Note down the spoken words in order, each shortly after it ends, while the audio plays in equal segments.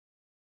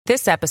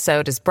This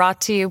episode is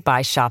brought to you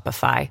by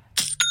Shopify.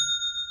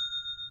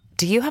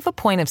 Do you have a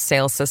point of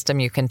sale system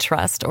you can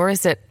trust, or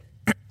is it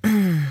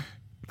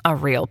a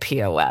real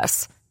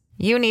POS?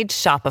 You need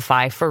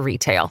Shopify for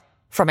retail.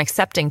 From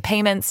accepting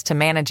payments to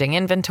managing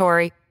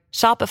inventory,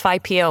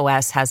 Shopify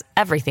POS has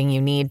everything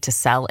you need to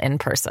sell in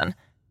person.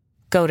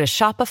 Go to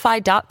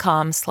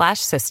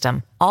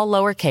shopify.com/system, all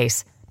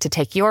lowercase, to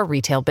take your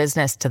retail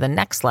business to the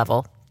next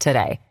level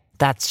today.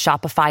 That's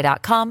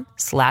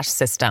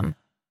shopify.com/system.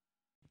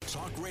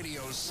 Talk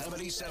Radio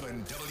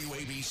 77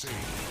 WABC.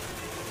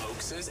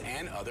 Hoaxes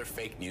and other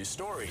fake news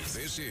stories.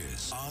 This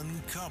is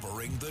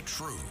Uncovering the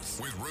Truth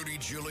with Rudy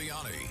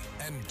Giuliani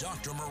and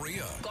Dr.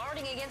 Maria.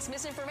 Guarding against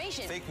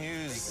misinformation. Fake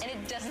news. And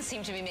it doesn't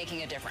seem to be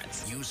making a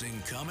difference.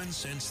 Using common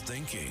sense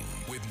thinking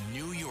with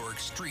New York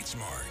Street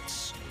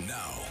Smarts.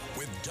 Now,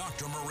 with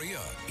Dr.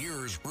 Maria,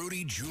 here's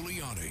Rudy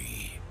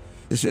Giuliani.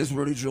 This is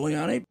Rudy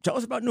Giuliani. Tell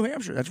us about New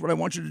Hampshire. That's what I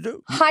want you to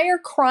do. Higher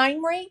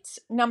crime rates,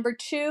 number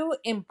 2,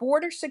 and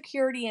border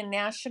security and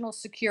national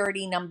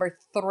security, number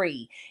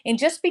 3. And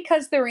just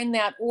because they're in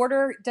that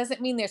order doesn't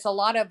mean there's a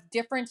lot of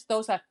difference.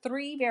 Those are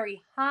 3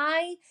 very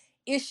high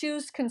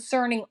issues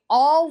concerning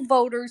all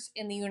voters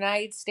in the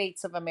United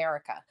States of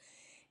America.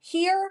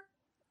 Here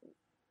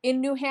in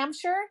New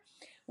Hampshire,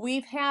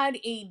 we've had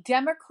a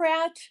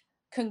Democrat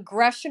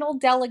congressional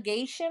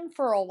delegation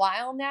for a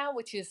while now,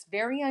 which is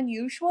very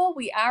unusual.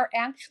 We are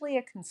actually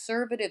a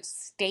conservative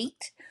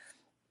state,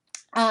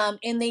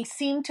 and they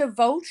seem to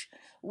vote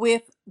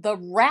with the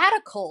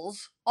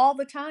radicals all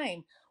the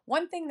time.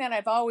 One thing that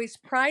I've always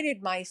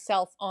prided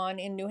myself on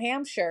in New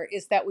Hampshire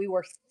is that we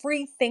were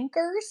free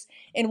thinkers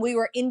and we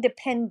were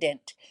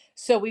independent.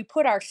 So we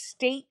put our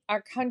state,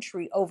 our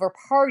country over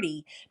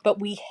party, but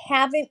we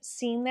haven't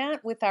seen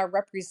that with our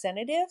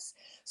representatives.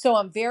 So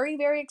I'm very,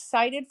 very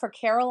excited for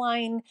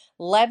Caroline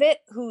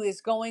Leavitt, who is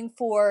going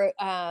for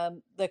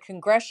the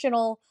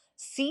congressional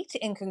seat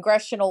in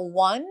Congressional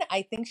 1.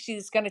 I think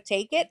she's going to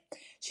take it.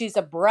 She's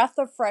a breath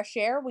of fresh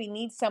air. We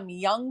need some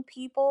young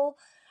people,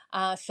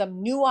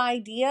 some new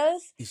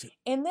ideas.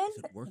 And then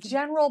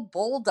General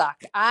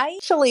Bolduc. I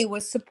actually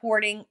was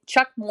supporting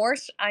Chuck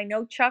Morse. I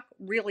know Chuck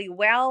really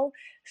well.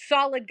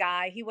 Solid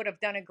guy. He would have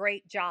done a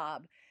great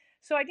job.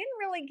 So I didn't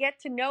really get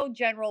to know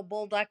General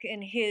Bolduc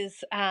in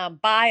his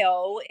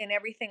bio and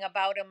everything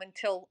about him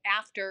until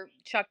after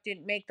Chuck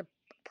didn't make the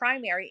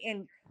primary.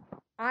 And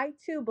I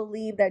too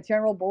believe that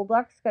General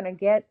Bolduc's going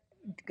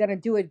to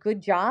do a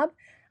good job.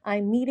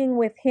 I'm meeting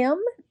with him,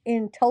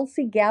 and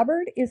Tulsi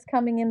Gabbard is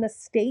coming in the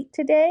state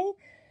today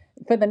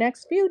for the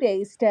next few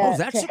days to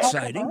that's to help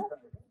exciting. out.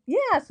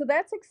 Yeah, so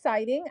that's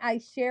exciting. I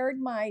shared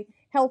my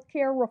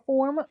healthcare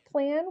reform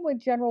plan with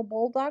General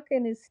Bolduc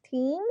and his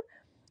team,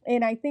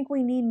 and I think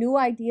we need new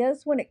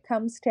ideas when it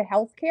comes to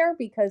healthcare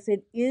because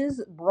it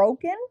is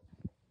broken.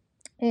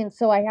 And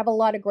so I have a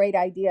lot of great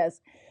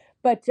ideas.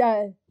 But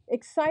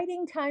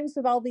exciting times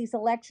with all these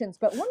elections.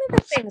 But one of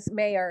the things,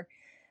 Mayor,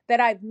 that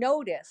I've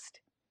noticed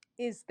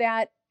is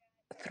that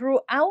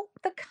throughout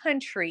the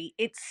country,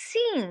 it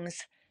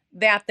seems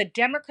that the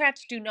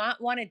Democrats do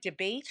not want to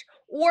debate,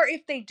 or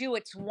if they do,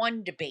 it's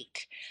one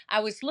debate.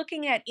 I was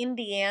looking at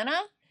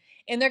Indiana,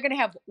 and they're going to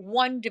have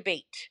one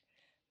debate.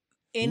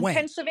 In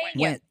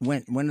Pennsylvania.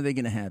 When are they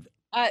going to have it?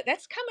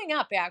 That's coming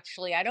up,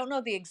 actually. I don't know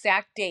the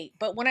exact date.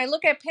 But when I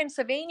look at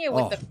Pennsylvania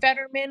with the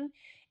Fetterman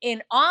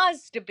in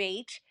Oz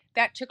debate,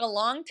 that took a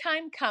long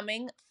time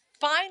coming.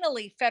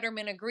 Finally,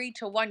 Fetterman agreed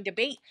to one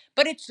debate,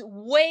 but it's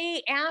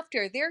way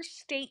after. Their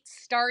state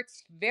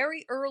starts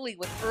very early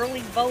with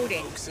early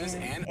voting.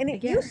 And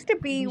it used to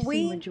be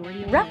we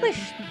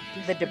relish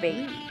the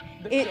debate.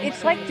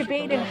 It's like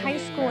debate in high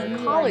school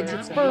and college.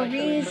 It's for a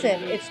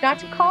reason. It's not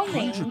to call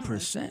names.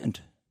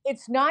 100%.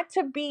 It's not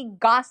to be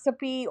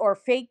gossipy or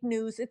fake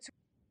news.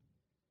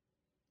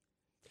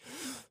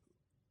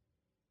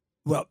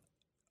 Well,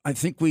 I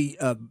think we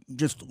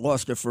just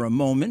lost her for a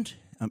moment.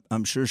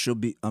 I'm sure she'll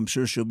be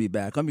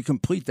back. Let me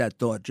complete that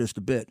thought just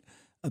a bit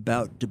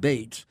about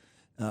debates.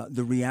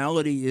 The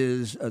reality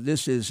is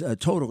this is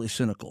totally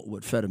cynical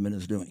what Fetterman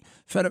is doing.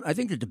 I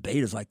think the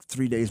debate is like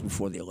 3 days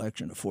before the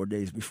election or 4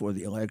 days before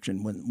the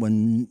election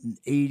when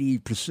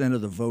 80%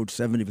 of the vote,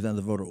 70% of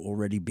the vote will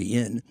already be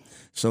in.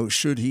 So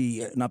should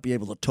he not be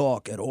able to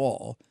talk at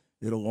all,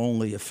 it'll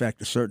only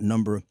affect a certain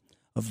number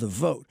of the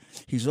vote.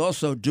 He's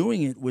also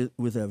doing it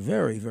with a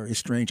very, very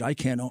strange, I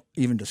can't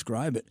even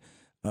describe it.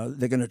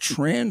 They're going to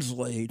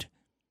translate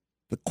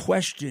the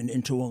question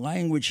into a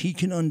language he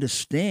can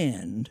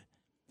understand.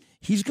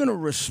 He's going to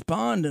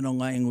respond in a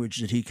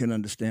language that he can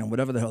understand,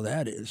 whatever the hell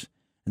that is,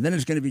 and then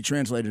it's going to be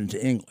translated into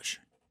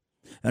English.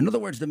 In other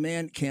words, the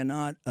man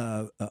cannot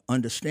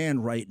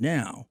understand right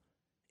now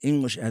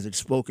English as it's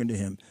spoken to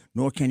him,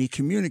 nor can he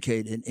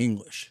communicate in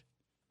English.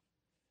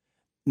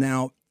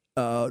 Now,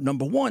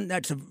 number one,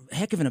 that's a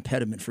heck of an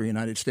impediment for a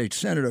United States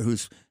senator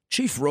whose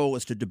chief role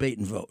is to debate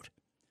and vote.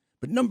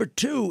 But number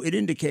two, it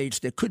indicates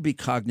there could be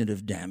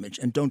cognitive damage,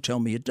 and don't tell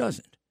me it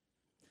doesn't.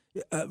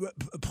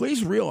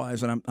 Please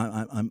realize, and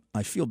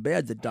I feel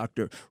bad that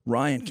Dr.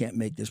 Ryan can't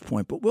make this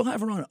point, but we'll have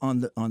her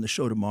on the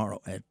show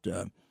tomorrow at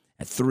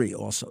at 3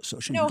 also, so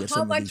she You can know get how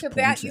some of much these of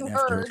points that you in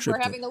after her heard. trip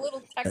We're having a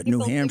little to New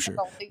technical Hampshire.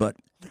 difficulty. But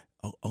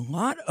a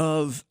lot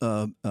of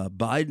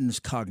Biden's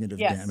cognitive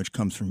Yes. damage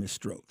comes from his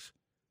strokes.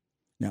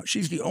 Now,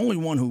 she's the only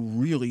one who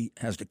really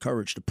has the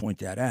courage to point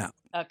that out.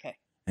 Okay.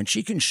 And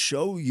she can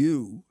show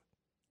you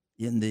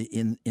in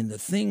the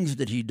things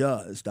that he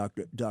does,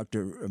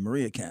 Dr.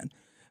 Maria can,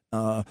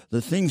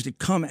 the things that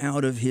come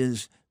out of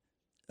his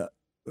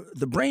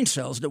the brain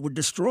cells that were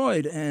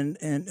destroyed and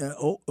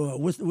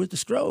with the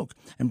stroke.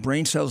 And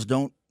brain cells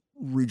don't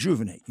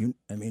rejuvenate.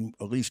 At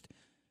least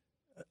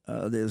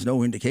there's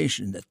no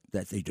indication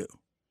that they do.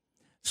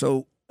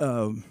 So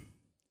to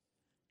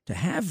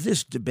have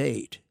this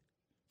debate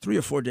 3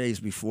 or 4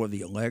 days before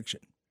the election,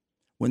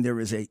 when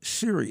there is a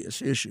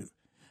serious issue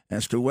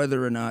as to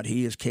whether or not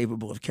he is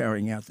capable of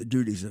carrying out the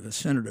duties of a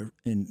senator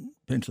in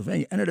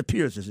Pennsylvania, and it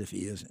appears as if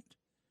he isn't,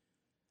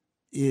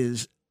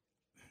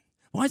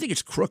 I think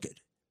it's crooked.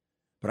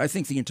 But I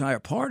think the entire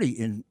party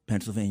in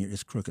Pennsylvania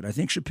is crooked. I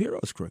think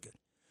Shapiro's crooked.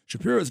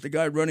 Shapiro's the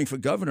guy running for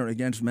governor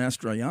against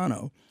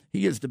Mastriano.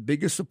 He is the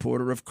biggest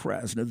supporter of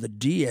Krasner, the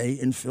DA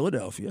in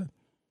Philadelphia,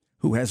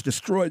 who has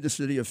destroyed the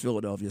city of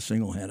Philadelphia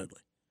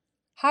single-handedly.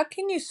 How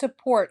can you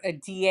support a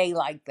DA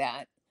like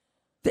that?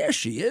 There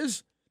she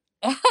is.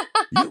 Are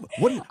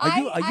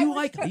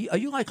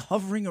you like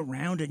hovering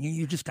around and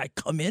you just like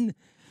come in?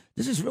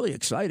 This is really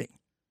exciting.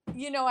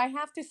 You know, I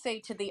have to say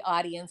to the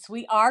audience,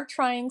 we are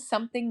trying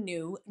something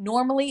new.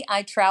 Normally,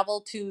 I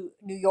travel to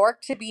New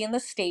York to be in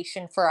the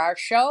station for our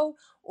show,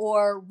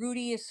 or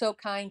Rudy is so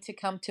kind to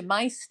come to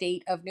my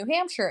state of New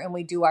Hampshire and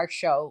we do our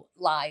show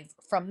live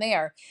from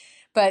there.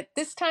 But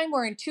this time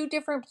we're in 2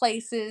 different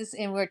places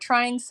and we're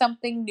trying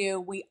something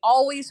new. We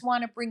always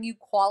want to bring you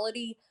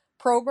quality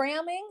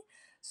programming.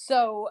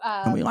 So,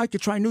 and we like to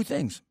try new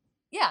things.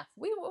 Yeah,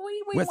 we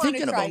We're want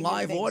thinking to of try a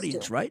live new things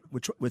audience, too. right?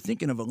 We're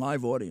thinking of a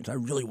live audience. I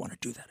really want to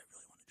do that.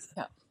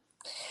 Yeah.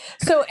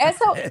 So, I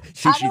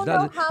don't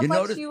know how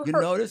much you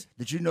heard.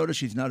 Did you notice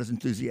she's not as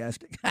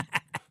enthusiastic?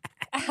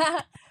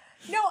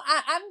 No,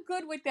 I'm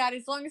good with that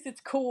as long as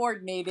it's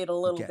coordinated a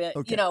little bit.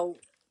 Okay. You know,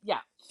 yeah.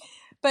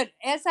 But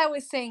as I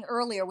was saying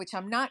earlier, which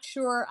I'm not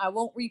sure, I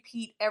won't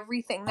repeat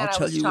everything that I'll I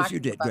tell was you talking if you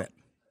did. about.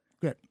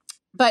 Good.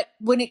 But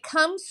when it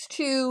comes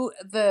to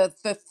the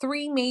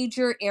 3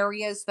 major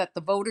areas that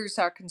the voters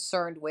are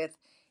concerned with,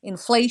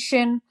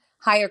 inflation,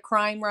 higher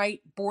crime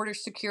rate, border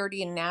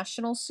security, and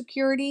national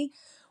security,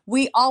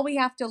 all we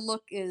have to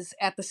look is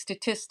at the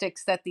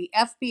statistics that the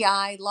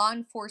FBI, law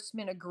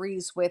enforcement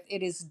agrees with.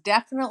 It is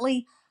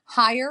definitely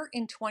higher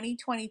in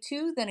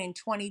 2022 than in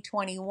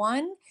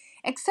 2021,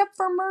 except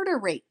for murder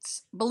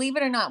rates. Believe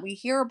it or not, we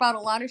hear about a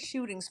lot of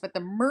shootings, but the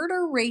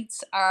murder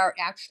rates are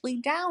actually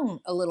down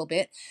a little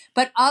bit.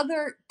 But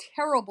other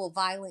terrible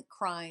violent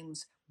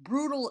crimes,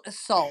 brutal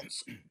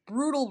assaults,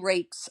 brutal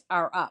rapes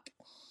are up.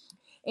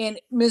 And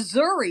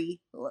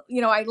Missouri,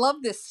 you know, I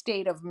love this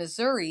state of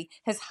Missouri,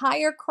 has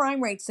higher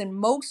crime rates than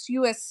most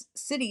U.S.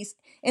 cities,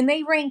 and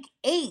they rank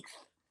 8th.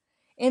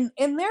 And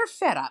they're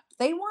fed up.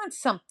 They want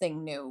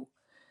something new.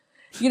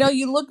 You know,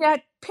 you look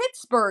at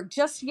Pittsburgh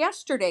just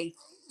yesterday,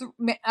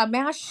 a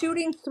mass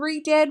shooting, 3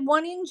 dead,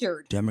 1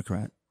 injured.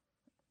 Democrat.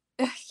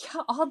 Yeah,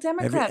 all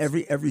Democrats.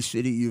 Every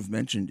city you've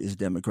mentioned is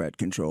Democrat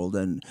controlled,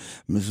 and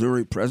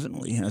Missouri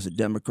presently has a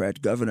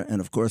Democrat governor,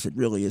 and of course it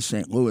really is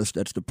St. Louis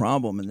that's the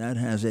problem, and that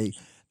has a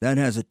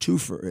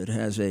twofer. It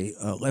has a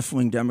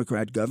left-wing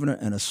Democrat governor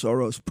and a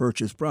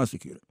Soros-purchased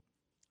prosecutor.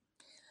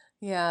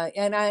 Yeah,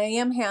 and I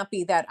am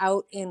happy that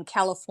out in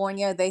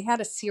California, they had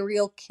a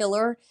serial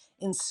killer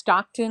in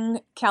Stockton,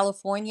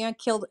 California,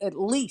 killed at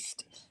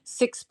least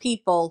 6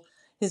 people.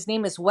 His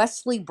name is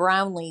Wesley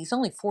Brownlee. He's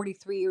only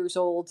 43 years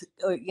old.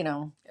 You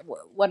know,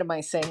 what am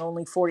I saying?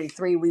 Only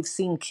 43. We've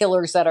seen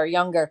killers that are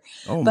younger.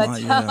 Oh, but,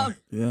 my,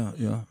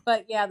 yeah.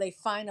 But yeah, they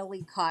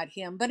finally caught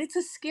him. But it's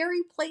a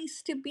scary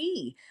place to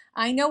be.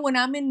 I know when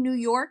I'm in New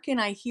York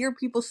and I hear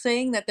people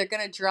saying that they're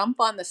going to jump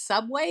on the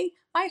subway,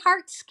 my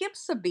heart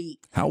skips a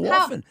beat. How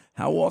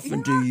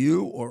often do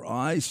you or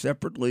I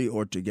separately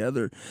or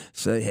together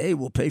say, hey,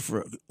 we'll pay for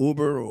an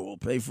Uber or we'll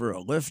pay for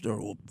a Lyft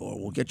or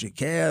we'll get you a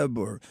cab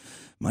or,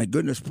 my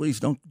goodness, please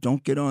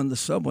don't get on the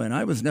subway. And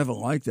I was never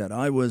like that.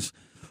 I was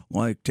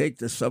like, take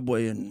the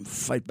subway and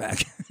fight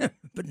back.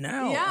 But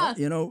now,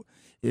 you know,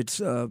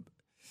 it's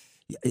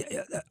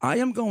I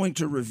am going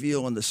to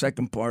reveal in the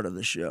second part of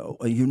the show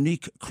a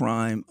unique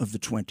crime of the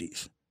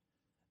 20s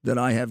that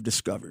I have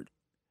discovered.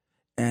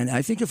 And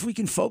I think if we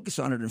can focus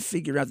on it and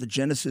figure out the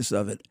genesis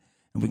of it,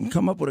 and we can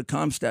come up with a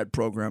CompStat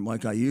program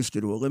like I used to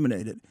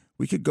eliminate it,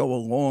 we could go a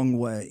long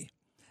way.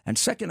 And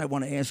second, I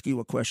want to ask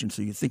you a question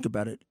so you think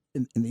about it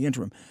in the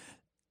interim.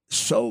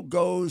 So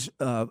goes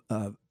the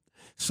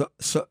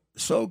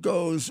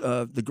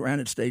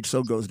Granite State,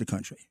 so goes the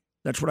country.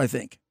 That's what I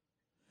think.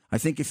 I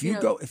think if you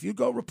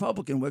go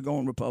Republican, we're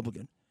going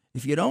Republican.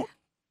 If you don't,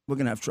 we're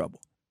going to have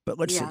trouble. But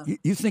let's see.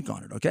 You think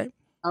on it, okay?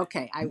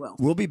 Okay, I will.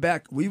 We'll be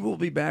back. We will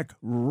be back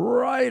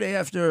right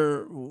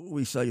after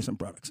we sell you some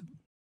products.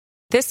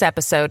 This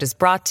episode is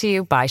brought to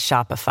you by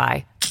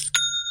Shopify.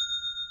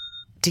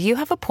 Do you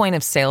have a point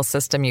of sale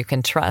system you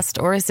can trust,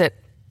 or is it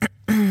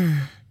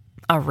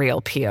a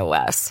real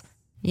POS?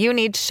 You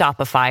need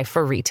Shopify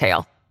for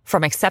retail.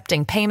 From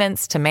accepting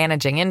payments to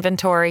managing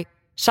inventory,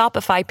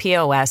 Shopify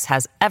POS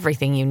has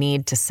everything you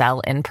need to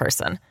sell in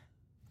person.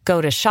 Go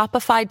to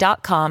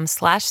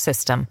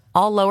shopify.com/system,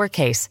 all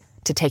lowercase,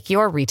 to take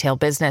your retail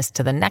business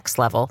to the next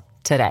level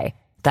today.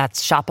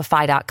 That's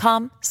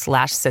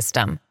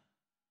shopify.com/system.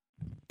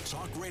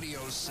 Talk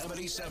Radio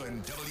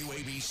 77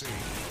 WABC.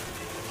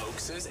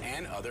 Hoaxes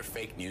and other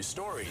fake news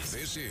stories.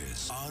 This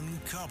is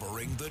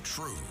Uncovering the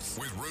Truth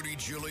with Rudy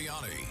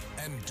Giuliani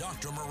and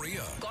Dr.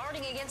 Maria.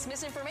 Guarding against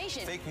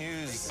misinformation. Fake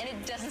news. And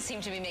it doesn't seem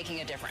to be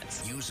making a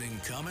difference. Using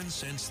common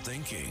sense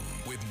thinking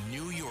with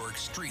New York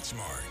Street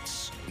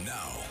Smarts.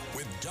 Now,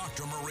 with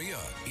Dr. Maria,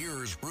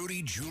 here's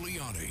Rudy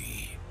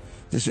Giuliani.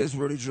 This is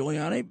Rudy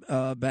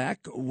Giuliani, back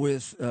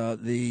with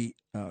the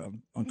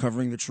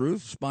Uncovering the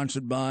Truth,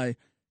 sponsored by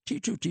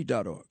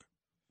T2T.org.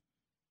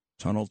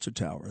 Tunnel to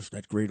Towers,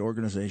 that great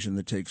organization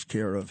that takes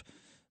care of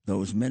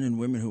those men and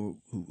women who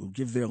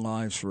give their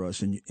lives for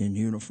us in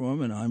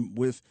uniform. And I'm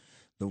with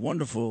the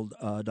wonderful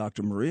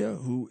Dr. Maria,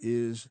 who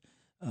is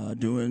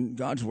doing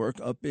God's work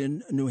up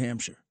in New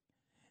Hampshire.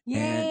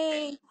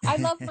 Yay! I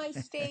love my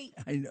state.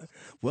 I know.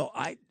 Well,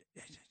 I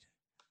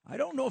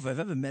don't know if I've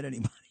ever met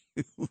anybody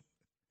who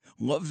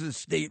loves the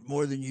state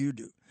more than you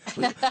do.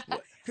 Can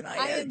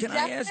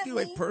I ask you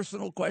a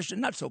personal question?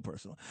 Not so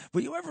personal.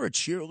 Were you ever a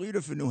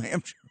cheerleader for New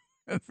Hampshire?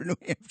 For New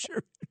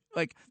Hampshire,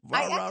 like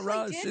rah rah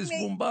rah, sis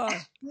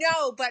boomba.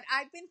 No, but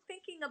I've been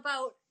thinking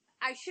about.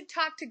 I should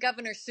talk to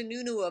Governor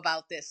Sununu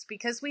about this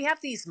because we have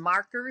these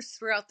markers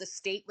throughout the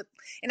state,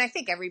 and I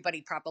think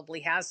everybody probably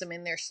has them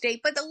in their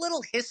state. But a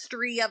little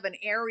history of an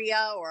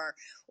area or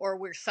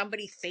where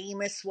somebody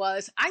famous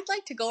was, I'd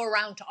like to go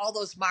around to all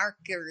those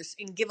markers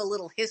and give a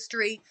little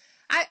history.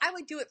 I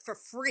would do it for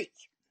free.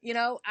 You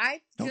know,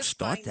 Don't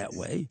start that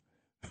way.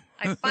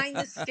 I find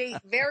the state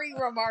very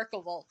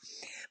remarkable.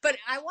 But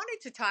I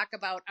wanted to talk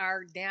about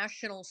our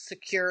national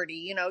security.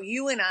 You know,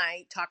 you and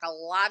I talk a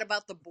lot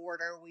about the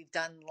border. We've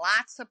done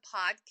lots of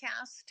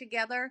podcasts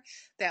together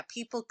that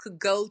people could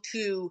go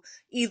to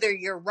either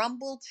your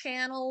Rumble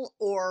channel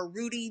or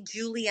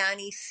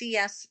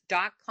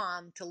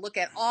RudyGiulianiCS.com to look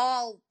at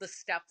all the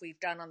stuff we've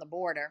done on the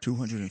border.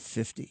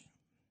 250.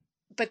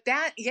 But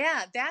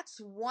that's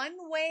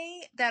one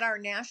way that our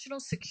national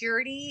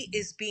security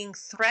is being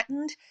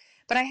threatened.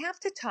 But I have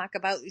to talk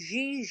about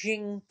Xi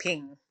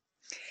Jinping.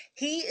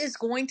 He is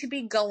going to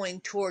be going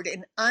toward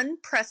an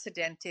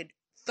unprecedented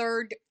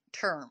third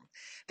term.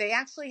 They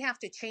actually have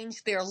to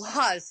change their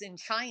laws in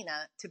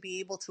China to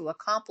be able to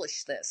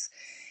accomplish this.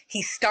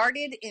 He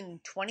started in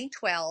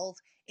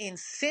 2012, and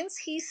since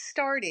he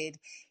started,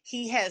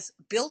 he has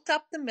built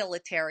up the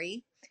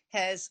military,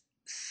 has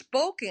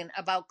spoken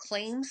about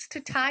claims to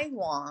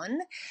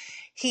Taiwan.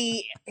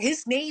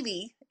 China's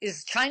Navy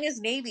is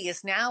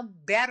now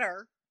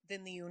better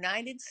than the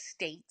United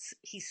States.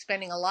 He's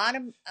spending a lot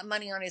of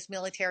money on his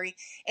military,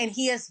 and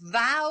he has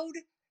vowed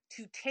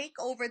to take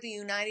over the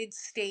United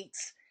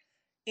States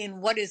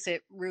in, what is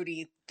it,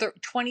 Rudy,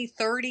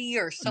 2030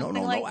 or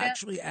something like that?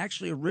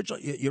 Actually,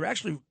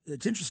 originally,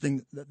 it's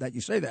interesting that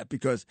you say that,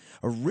 because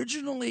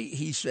originally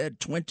he said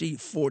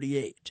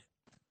 2048,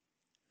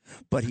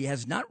 but he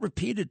has not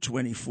repeated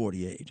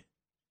 2048.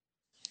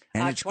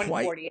 And it's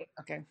 2048,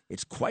 okay.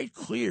 It's quite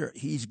clear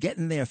he's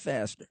getting there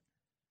faster.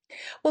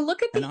 Well,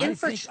 look at the and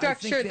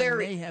infrastructure I think there there.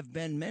 May have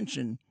been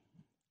mention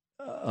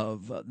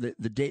of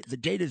the date. The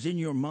date is in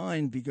your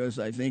mind because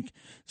I think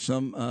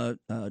some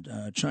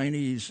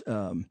Chinese,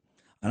 and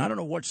I don't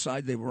know what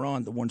side they were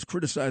on, the ones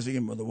criticizing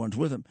him or the ones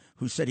with him,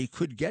 who said he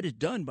could get it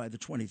done by the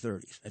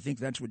 2030s. I think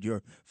that's what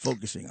you're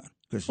focusing on.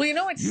 Well, you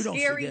know what's you don't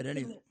scary? Forget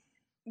anything.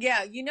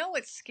 Yeah, you know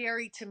what's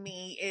scary to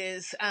me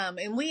is,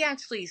 and we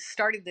actually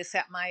started this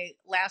at my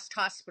last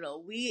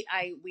hospital. We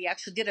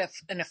actually did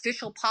an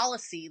official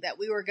policy that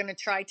we were going to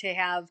try to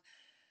have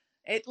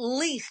at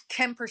least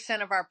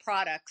 10% of our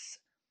products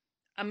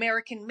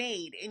American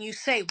made. And you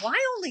say, why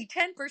only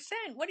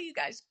 10%? What are you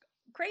guys,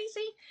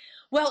 crazy?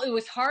 Well, it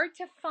was hard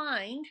to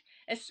find,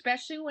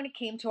 especially when it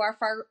came to our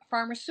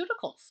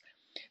pharmaceuticals.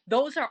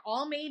 Those are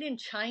all made in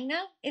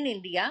China and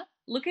India.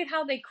 Look at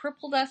how they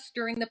crippled us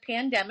during the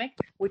pandemic,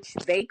 which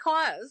they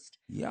caused,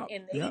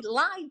 and they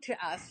lied to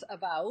us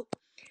about.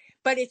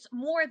 But it's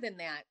more than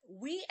that.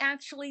 We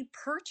actually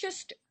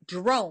purchased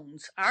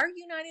drones. Our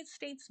United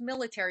States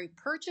military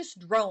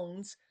purchased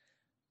drones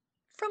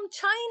from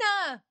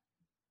China.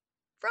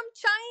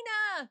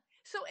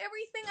 So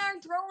everything our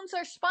drones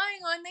are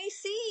spying on, they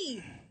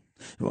see.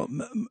 Well,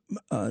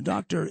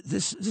 Doctor,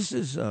 this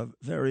is a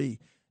very,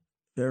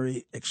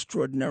 very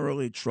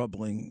extraordinarily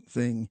troubling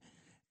thing.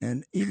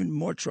 And even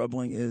more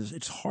troubling is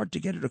it's hard to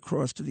get it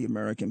across to the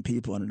American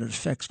people, and it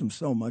affects them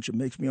so much. It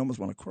makes me almost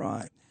want to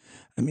cry.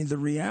 I mean, the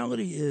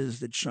reality is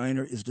that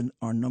China is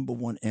our number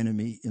one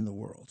enemy in the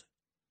world.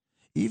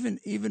 Even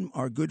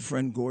our good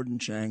friend Gordon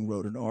Chang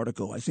wrote an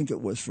article, I think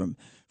it was for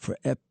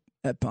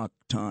Epoch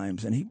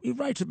Times, and he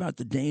writes about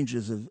the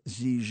dangers of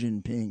Xi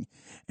Jinping,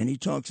 and he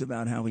talks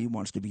about how he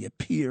wants to be a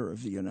peer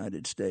of the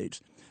United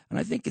States. And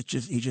I think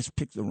he just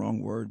picked the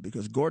wrong word,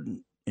 because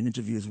Gordon, in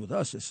interviews with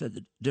us, has said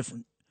that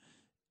different.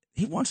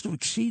 He wants to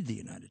exceed the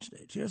United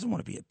States. He doesn't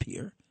want to be a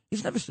peer.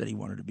 He's never said he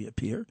wanted to be a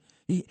peer.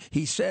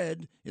 He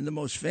said in the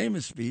most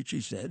famous speech,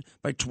 he said,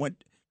 by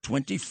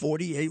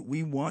 2048,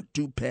 we want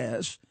to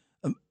pass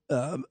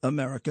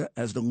America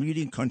as the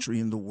leading country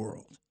in the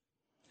world.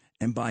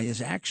 And by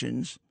his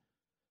actions,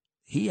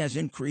 he has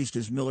increased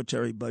his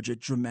military budget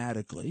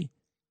dramatically.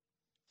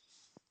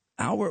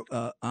 Our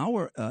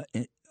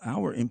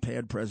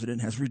impaired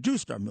president has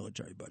reduced our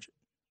military budget.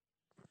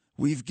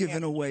 We've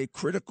given away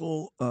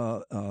critical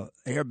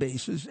air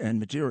bases and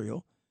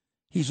material.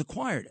 He's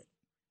acquired it.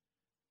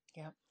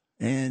 Yeah.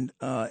 And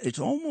it's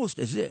almost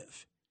as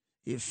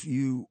if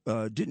you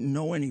didn't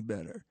know any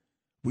better,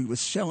 we were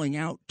selling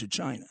out to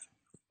China.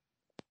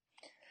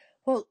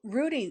 Well,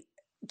 Rudy,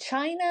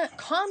 China,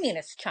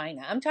 communist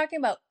China, I'm talking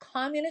about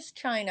communist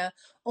China,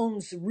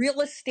 owns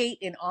real estate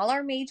in all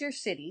our major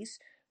cities,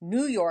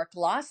 New York,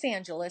 Los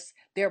Angeles.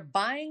 They're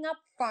buying up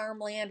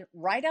farmland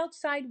right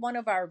outside one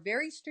of our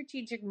very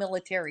strategic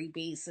military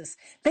bases.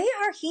 They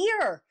are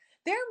here.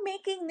 They're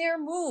making their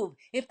move.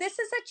 If this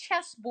is a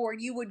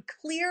chessboard, you would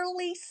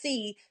clearly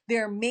see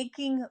they're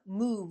making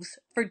moves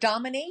for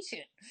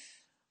domination.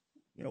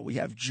 You know, we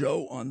have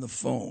Joe on the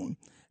phone,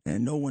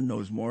 and no one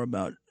knows more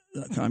about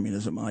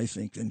communism, I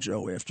think, than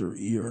Joe after a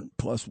year and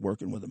plus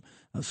working with him.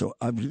 So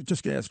I'm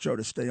just going to ask Joe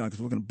to stay on,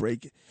 because we're going to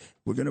break.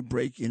 We're going to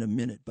break in a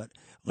minute. But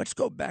let's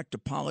go back to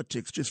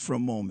politics just for a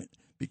moment,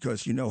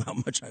 because you know how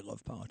much I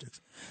love politics.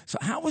 So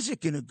how is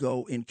it going to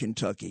go in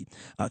Kentucky?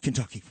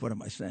 What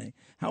am I saying?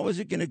 How is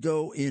it going to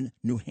go in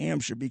New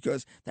Hampshire?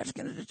 Because that's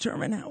going to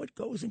determine how it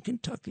goes in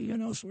Kentucky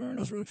and elsewhere.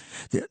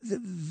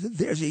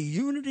 There's a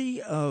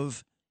unity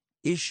of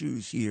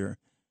issues here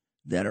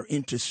that are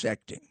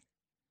intersecting.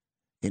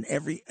 In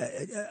every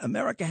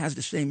America has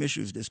the same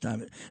issues this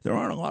time. There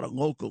aren't a lot of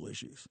local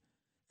issues,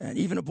 and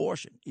even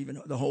abortion,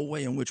 even the whole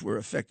way in which we're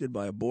affected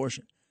by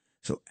abortion.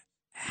 So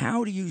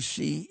how do you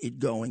see it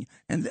going?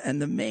 And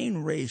the main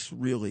race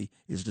really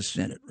is the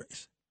Senate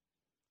race.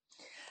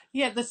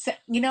 Yeah,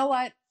 you know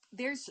what?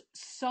 There's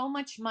so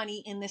much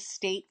money in this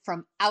state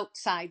from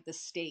outside the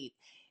state.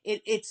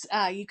 It's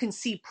you can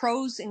see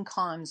pros and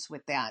cons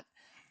with that.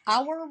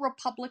 Our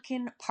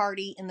Republican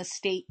Party in the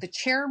state, the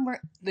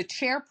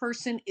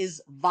chairperson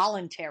is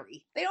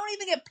voluntary. They don't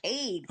even get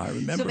paid. I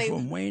remember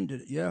when Wayne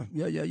did it. Yeah.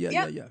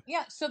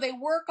 Yeah. So they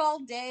work all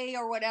day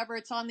or whatever.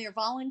 It's on their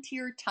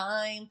volunteer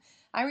time.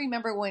 I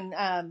remember when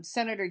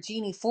Senator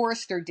Jeannie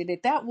Forrester did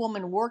it. That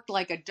woman worked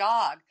like a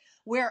dog.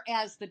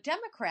 Whereas the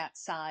Democrat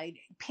side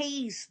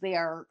pays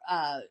their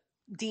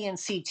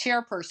DNC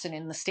chairperson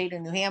in the state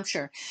of New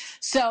Hampshire.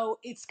 So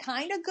it's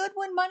kind of good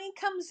when money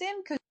comes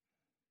in, because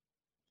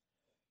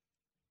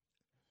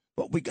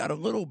but we got a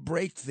little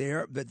break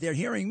there, but they're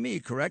hearing me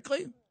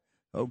correctly?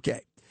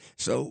 Okay.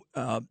 So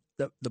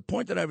the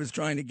point that I was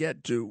trying to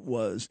get to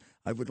was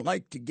I would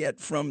like to get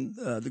from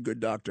the good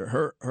doctor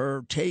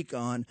her take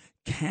on,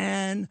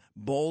 can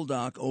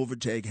Bolduc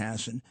overtake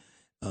Hassan?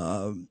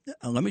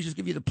 Let me just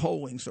give you the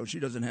polling so she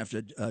doesn't have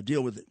to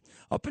deal with it.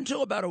 Up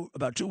until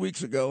about 2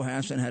 weeks ago,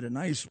 Hassan had a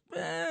nice,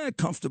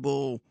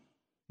 comfortable,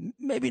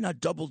 maybe not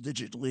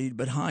double-digit lead,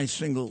 but high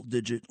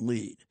single-digit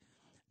lead.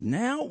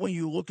 Now, when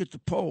you look at the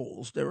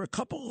polls, there are a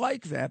couple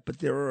like that, but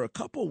there are a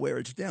couple where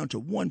it's down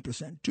to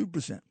 1%,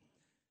 2%.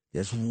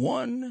 There's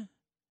one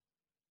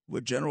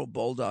where General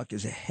Bolduc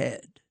is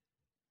ahead.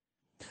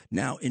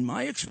 Now, in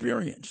my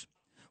experience,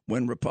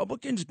 when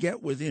Republicans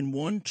get within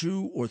 1,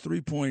 2, or 3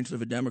 points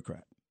of a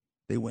Democrat,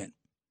 they win.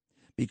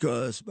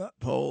 Because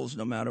polls,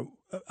 no matter,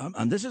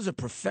 and this is a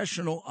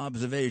professional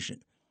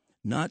observation,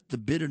 not the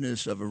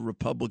bitterness of a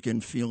Republican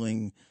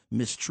feeling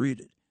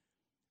mistreated.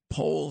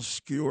 Polls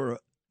skewer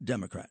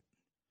Democrat.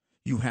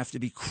 You have to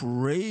be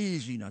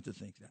crazy not to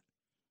think that.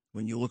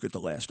 When you look at the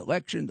last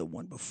election, the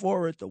one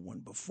before it, the one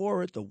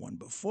before it, the one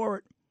before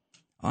it.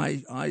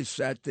 I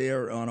sat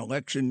there on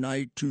election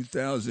night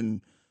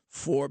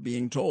 2004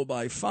 being told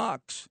by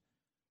Fox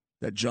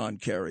that John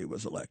Kerry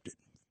was elected.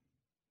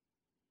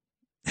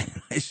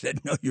 I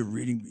said, no, you're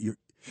reading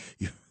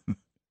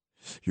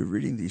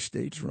these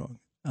states wrong.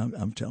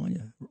 I'm telling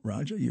you,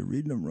 Roger, you're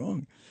reading them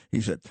wrong.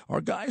 He said,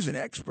 our guy's an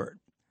expert.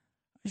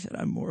 I said,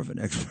 I'm more of an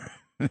expert.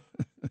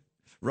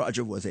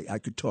 Roger I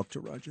could talk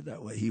to Roger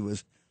that way. He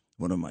was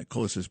one of my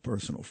closest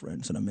personal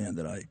friends and a man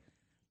that I,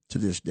 to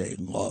this day,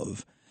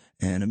 love,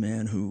 and a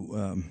man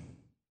who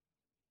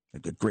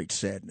had a great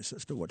sadness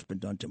as to what's been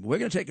done to him. We're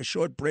going to take a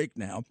short break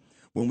now.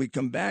 When we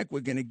come back, we're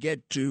going to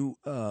get to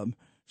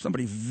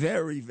somebody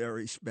very,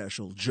 very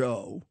special,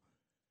 Joe.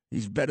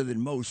 He's better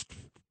than most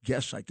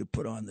guests I could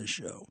put on this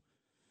show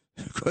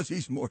because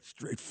he's more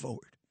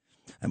straightforward.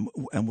 And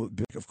we'll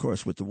be, of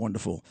course, with the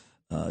wonderful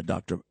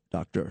Dr.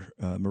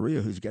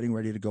 Maria, who's getting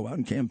ready to go out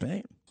and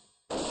campaign.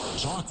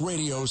 Talk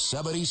Radio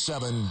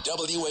 77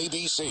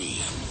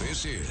 WABC.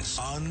 This is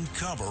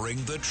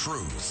Uncovering the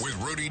Truth with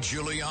Rudy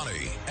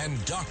Giuliani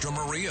and Dr.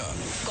 Maria.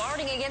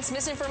 Guarding against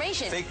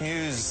misinformation. Fake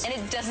news. And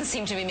it doesn't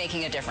seem to be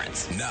making a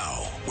difference.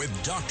 Now, with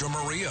Dr.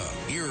 Maria,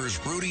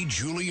 here's Rudy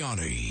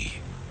Giuliani.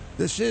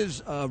 This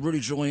is Rudy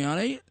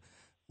Giuliani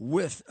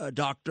with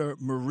Dr.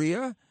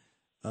 Maria,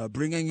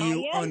 bringing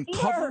you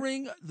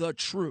Uncovering the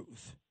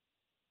Truth,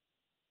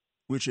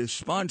 which is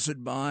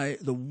sponsored by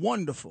the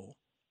wonderful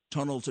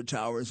Tunnel to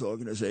Towers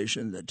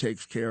organization that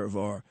takes care of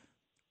our,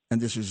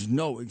 and this is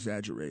no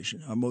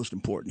exaggeration, our most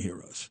important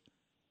heroes.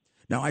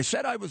 Now, I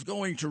said I was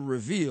going to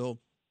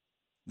reveal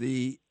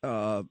the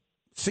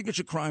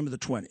signature crime of the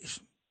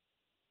 20s.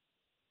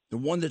 The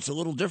one that's a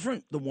little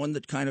different, the one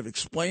that kind of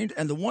explained,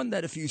 and the one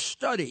that if you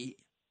study,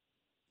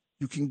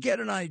 you can get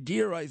an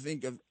idea, I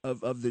think,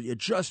 of the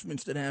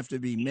adjustments that have to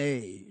be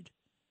made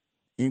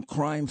in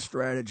crime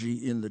strategy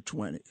in the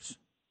 20s.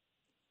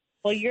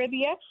 Well, you're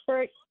the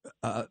expert.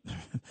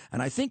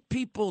 And I think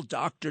people,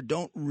 doctor,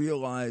 don't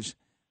realize,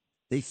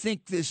 they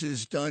think this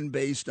is done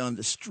based on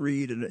the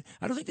street. And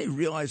I don't think they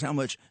realize how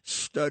much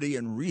study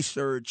and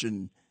research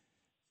and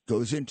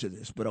goes into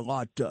this, but a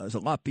lot does, a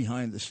lot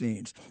behind the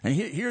scenes. And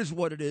here's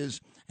what it is,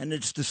 and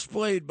it's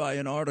displayed by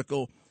an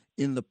article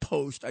in the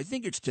Post, I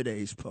think it's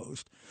today's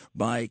Post,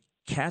 by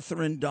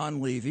Catherine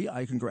Donlevy,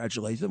 I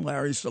congratulate them,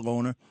 Larry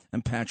Salona,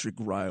 and Patrick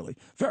Riley.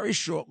 Very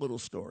short little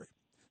story.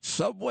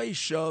 Subway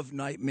shove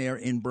nightmare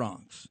in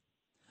Bronx.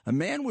 A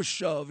man was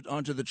shoved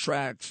onto the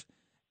tracks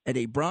at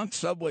a Bronx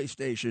subway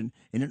station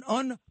in an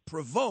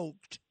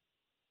unprovoked,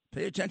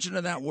 pay attention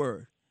to that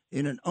word,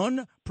 in an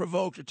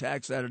unprovoked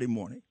attack Saturday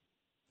morning.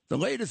 The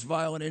latest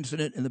violent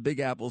incident in the Big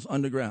Apple's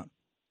underground,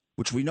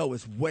 which we know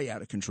is way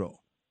out of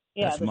control.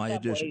 Yeah, that's my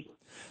addition.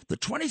 The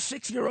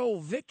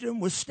 26-year-old victim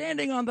was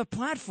standing on the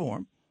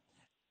platform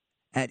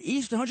at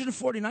East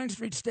 149th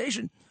Street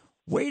Station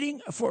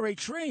waiting for a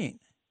train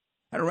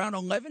at around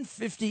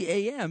 11:50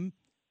 a.m.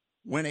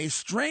 when a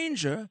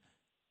stranger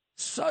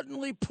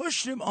suddenly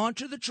pushed him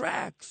onto the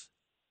tracks.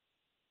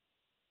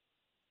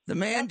 The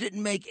man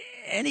didn't make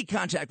any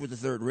contact with the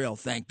third rail,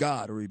 thank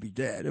God, or he'd be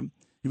dead.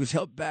 He was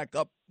helped back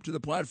up to the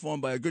platform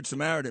by a good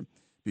Samaritan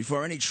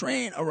before any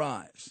train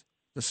arrives.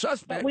 The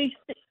suspect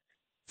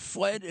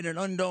fled in an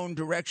unknown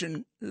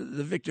direction.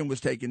 The victim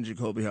was taken to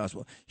Jacoby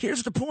Hospital.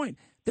 Here's the point.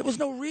 There was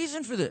no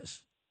reason for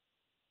this.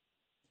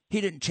 He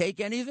didn't take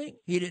anything.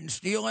 He didn't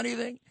steal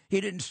anything. He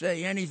didn't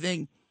say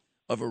anything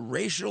of a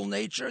racial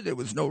nature. There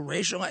was no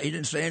racial. He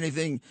didn't say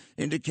anything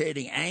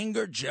indicating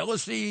anger,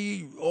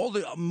 jealousy, all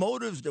the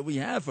motives that we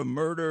have for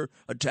murder,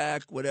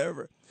 attack,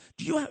 whatever.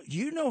 Do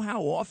you know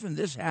how often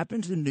this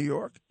happens in New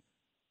York?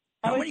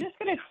 I was just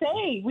going to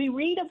say, we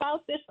read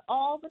about this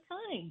all the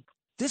time.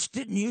 This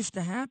didn't used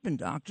to happen,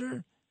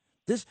 Doctor.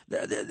 This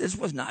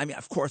was not. I mean,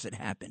 of course it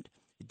happened.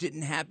 It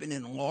didn't happen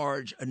in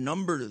large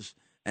numbers.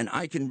 And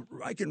I can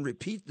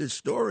repeat this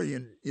story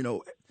in,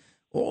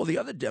 all the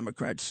other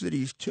Democrat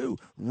cities too.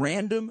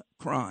 Random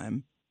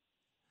crime,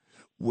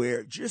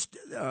 where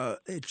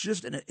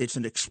it's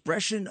an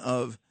expression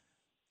of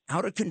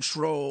out of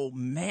control,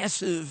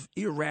 massive,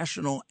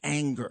 irrational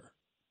anger.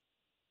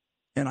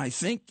 And I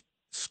think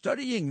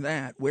studying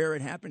that, where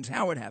it happens,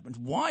 how it happens,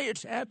 why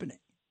it's happening,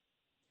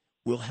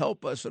 will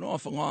help us an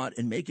awful lot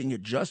in making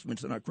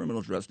adjustments in our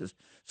criminal justice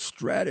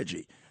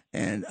strategy.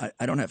 And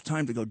I don't have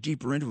time to go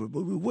deeper into it,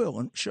 but we will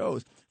in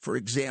shows. For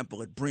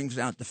example, it brings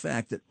out the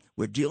fact that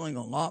we're dealing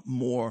a lot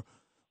more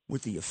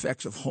with the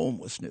effects of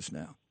homelessness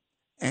now,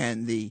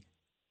 and the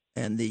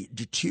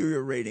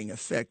deteriorating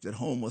effect that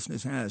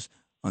homelessness has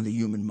on the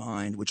human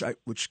mind, which I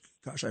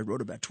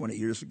wrote about 20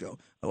 years ago.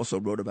 I also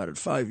wrote about it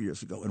 5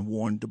 years ago and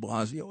warned de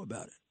Blasio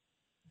about it.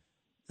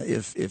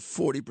 If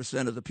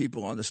 40% of the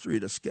people on the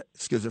street are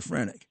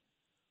schizophrenic,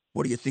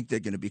 what do you think they're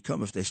going to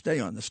become if they stay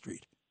on the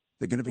street?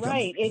 They're going to become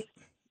right.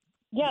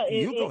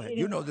 You go ahead.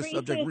 You know this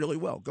subject really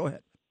well. Go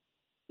ahead.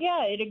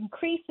 Yeah, it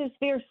increases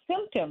their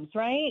symptoms,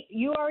 right?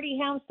 You already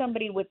have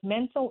somebody with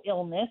mental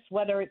illness,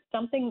 whether it's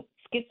something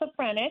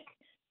schizophrenic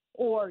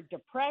or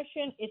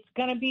depression, it's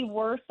going to be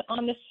worse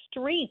on the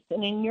streets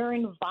and in your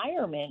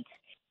environment.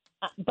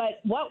 But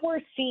what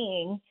we're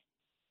seeing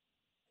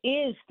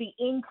is the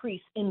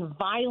increase in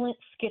violent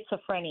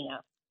schizophrenia.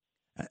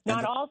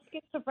 Not all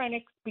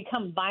schizophrenics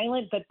become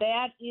violent, but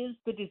that is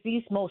the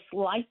disease most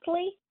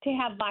likely to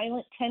have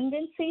violent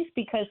tendencies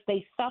because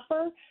they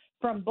suffer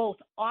from both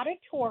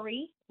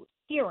auditory,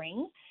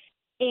 hearing,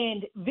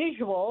 and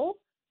visual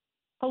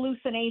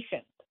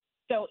hallucinations.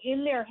 So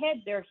in their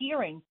head, they're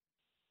hearing,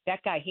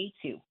 that guy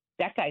hates you.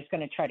 That guy's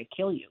going to try to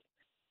kill you.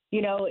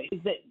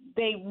 That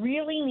they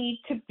really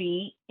need to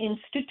be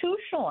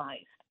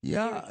institutionalized.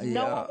 Yeah.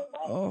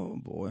 Oh,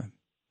 boy.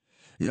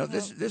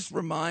 This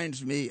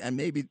reminds me, and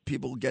maybe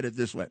people get it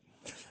this way.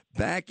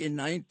 Back in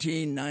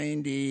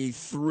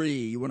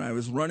 1993, when I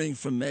was running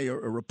for mayor,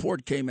 a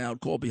report came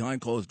out called Behind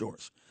Closed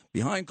Doors.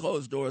 Behind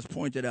Closed Doors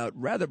pointed out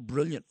rather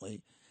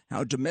brilliantly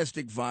how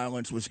domestic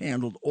violence was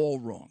handled all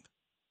wrong.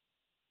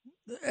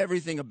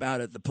 Everything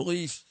about it, the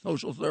police,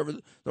 social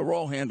services, they're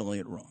all handling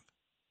it wrong.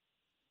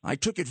 I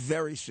took it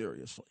very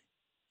seriously.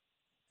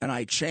 And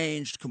I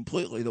changed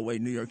completely the way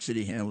New York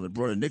City handled it.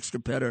 Brought a Nick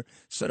Scopetter,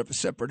 set up a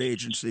separate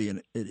agency,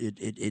 and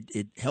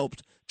it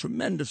helped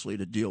tremendously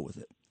to deal with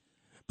it.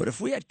 But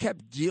if we had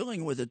kept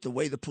dealing with it the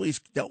way the police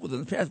dealt with it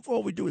in the past,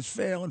 all we do is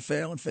fail and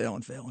fail and fail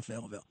and fail and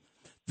fail and fail.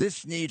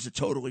 This needs a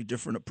totally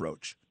different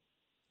approach.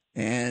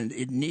 And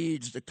it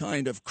needs the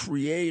kind of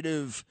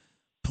creative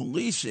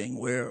policing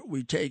where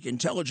we take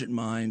intelligent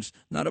minds,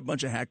 not a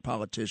bunch of hack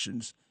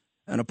politicians,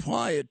 and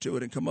apply it to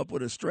it and come up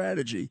with a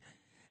strategy.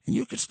 And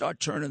you can start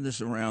turning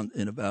this around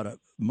in about a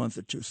month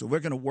or two. So we're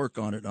going to work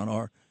on it on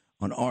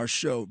our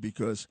show,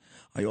 because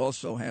I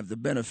also have the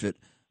benefit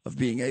of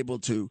being able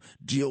to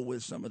deal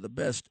with some of the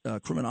best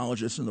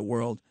criminologists in the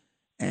world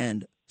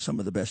and some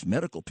of the best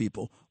medical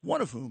people,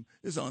 one of whom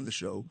is on the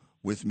show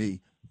with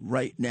me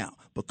right now.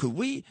 But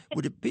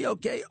would it be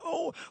okay?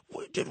 Oh,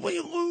 did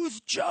we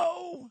lose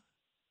Joe?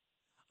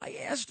 I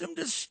asked him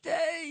to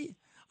stay.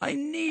 I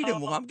need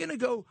him. Well, I'm going to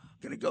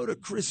go to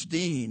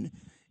Christine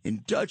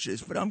in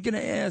Dutchess, but I'm going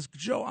to ask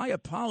Joe. I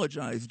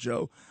apologize,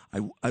 Joe.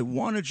 I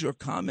wanted your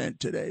comment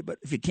today, but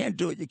if you can't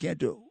do it, you can't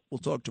do it. We'll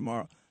talk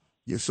tomorrow.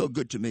 You're so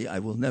good to me. I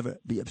will never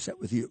be upset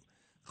with you.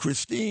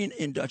 Christine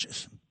in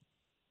Dutchess.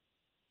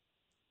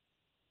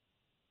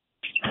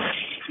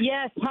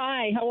 Yes.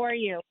 Hi. How are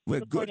you?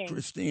 We're good,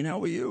 Christine.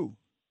 How are you?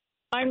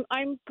 I'm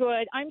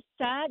good. I'm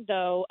sad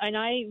though, and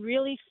I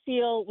really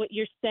feel what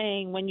you're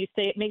saying when you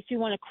say it makes you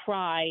want to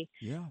cry.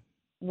 Yeah.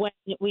 When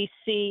we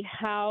see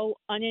how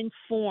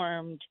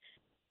uninformed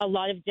a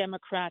lot of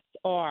Democrats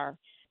are.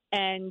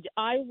 And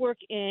I work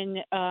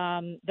in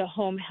the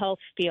home health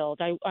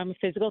field. I'm a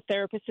physical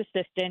therapist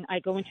assistant. I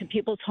go into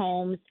people's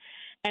homes,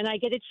 and I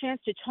get a chance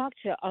to talk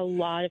to a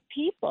lot of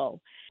people.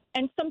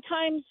 And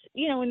sometimes,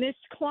 in this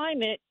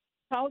climate,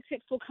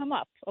 politics will come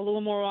up a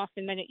little more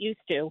often than it used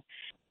to.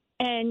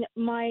 And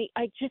I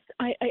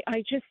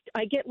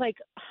get like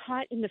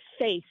hot in the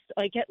face.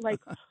 I get like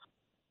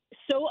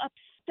so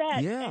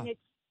upset. Yeah. And it's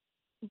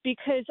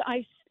because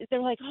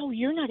they're like, oh,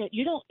 you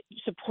don't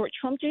support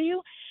Trump, do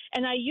you?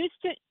 And I used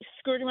to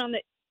skirt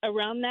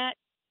around that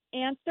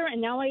answer,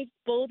 and now I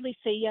boldly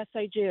say, yes,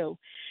 I do.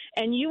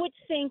 And you would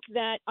think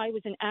that I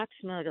was an axe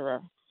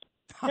murderer.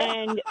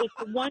 And it's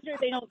a wonder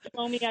they don't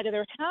throw me out of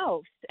their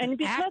house. And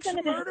because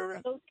axe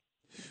murderer?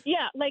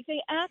 Yeah, like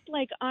they act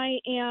like I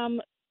am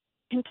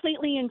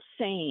completely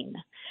insane.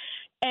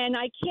 And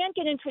I can't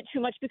get into it too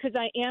much because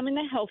I am in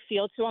the health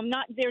field, so I'm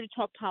not there to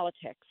talk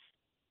politics.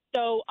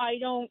 So I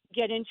don't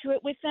get into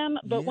it with them.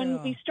 But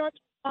when we start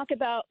to talk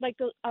about,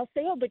 I'll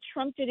say, oh, but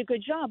Trump did a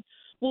good job.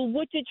 Well,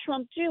 what did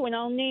Trump do? And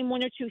I'll name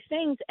one or two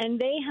things, and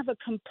they have a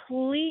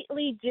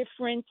completely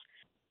different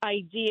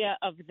idea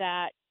of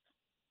that,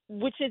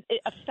 which is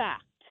a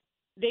fact.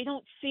 They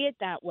don't see it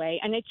that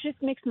way, and it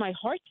just makes my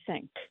heart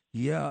sink.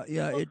 Yeah,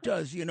 it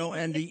does.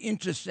 And the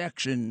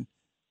intersection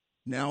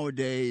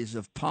nowadays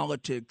of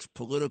politics,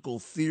 political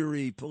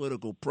theory,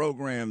 political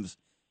programs,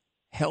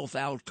 health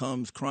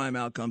outcomes, crime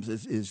outcomes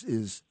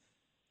is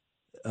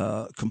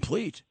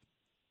complete.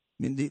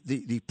 I mean,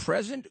 the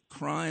present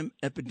crime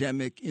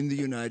epidemic in the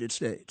United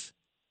States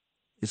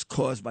is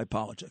caused by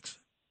politics.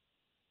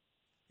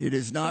 It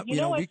is not,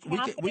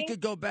 we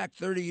could go back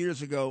 30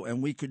 years ago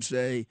and we could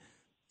say,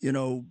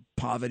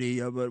 poverty,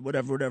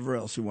 whatever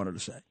else we wanted to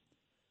say.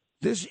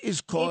 This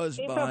is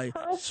caused by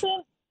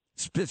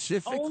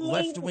specific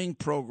left-wing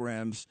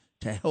programs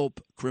to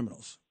help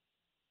criminals.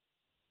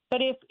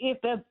 But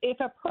if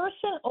a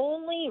person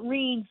only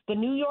reads the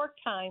New York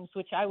Times,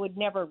 which I would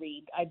never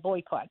read, I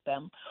boycott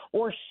them,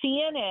 or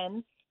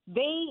CNN,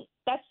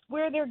 that's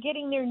where they're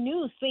getting their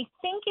news. They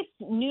think it's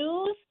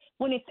news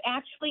when it's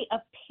actually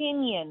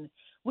opinion.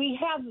 We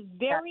have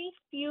very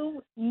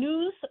few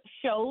news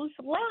shows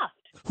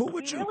left. Who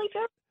would you? Really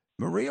do?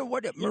 Maria,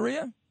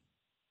 Maria?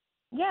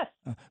 Yes.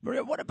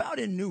 Maria, what about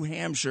in New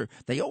Hampshire?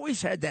 They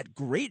always had that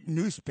great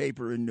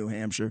newspaper in New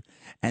Hampshire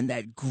and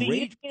that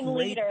great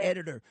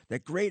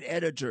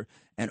editor,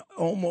 and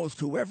almost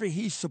whoever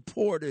he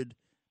supported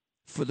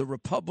for the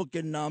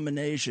Republican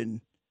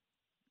nomination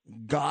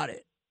got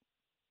it.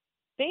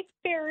 They've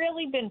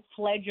really been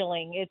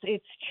fledgling.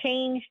 It's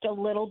changed a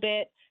little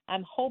bit.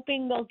 I'm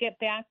hoping they'll get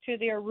back to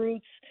their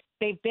roots.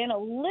 They've been a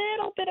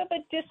little bit of a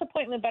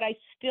disappointment, but I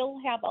still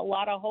have a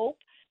lot of hope.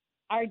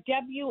 Our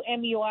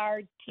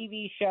WMUR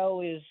TV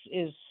show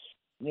is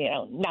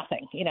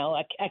nothing.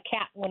 A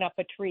cat went up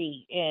a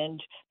tree,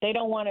 and they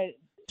don't want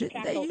to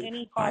tackle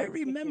any part.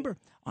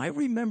 I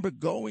remember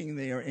going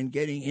there and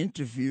getting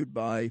interviewed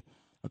by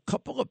a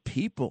couple of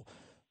people.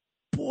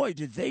 Boy,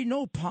 did they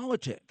know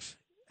politics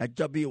at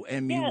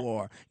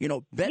WMUR.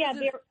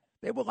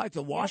 They were like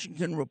the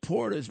Washington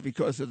reporters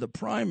because of the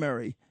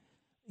primary.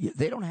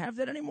 They don't have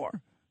that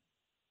anymore.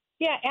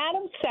 Yeah,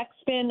 Adam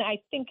Sexton, I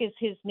think is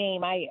his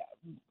name. I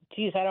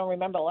don't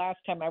remember the last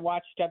time I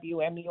watched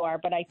WMUR,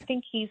 but I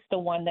think he's the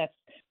one that's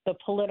the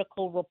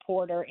political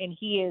reporter, and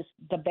he is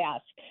the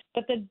best.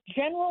 But the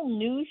general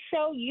news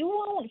show, you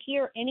won't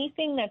hear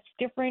anything that's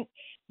different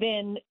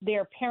than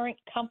their parent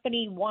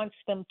company wants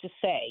them to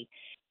say.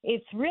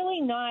 It's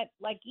really not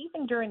like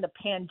even during the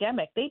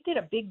pandemic, they did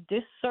a big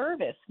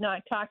disservice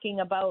not talking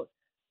about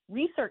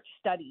research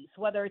studies,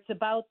 whether it's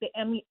about the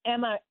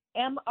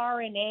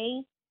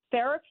mRNA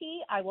therapy.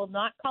 I will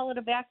not call it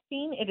a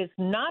vaccine. It is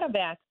not a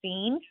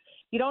vaccine.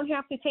 You don't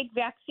have to take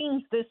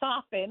vaccines this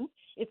often.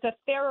 It's a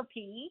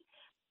therapy,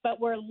 but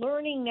we're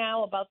learning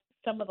now about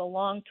some of the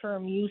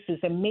long-term uses,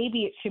 and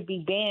maybe it should be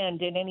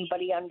banned in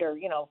anybody under,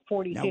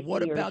 40, Now, 50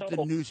 what years about the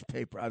old.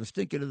 newspaper? I was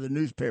thinking of the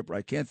newspaper.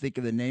 I can't think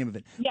of the name of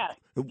it. Yes,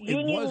 It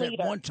Union was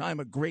Leader. at one time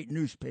a great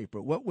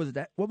newspaper. What was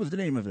that? What was the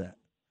name of that?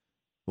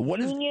 What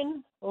is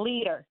Union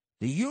Leader.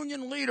 the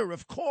Union Leader?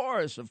 Of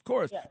course, of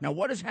course. Yes. Now,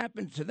 what has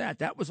happened to that?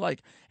 That was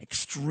like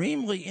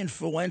extremely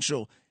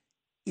influential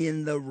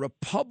in the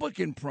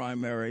Republican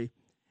primary,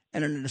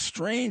 and in a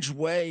strange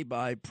way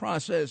by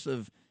process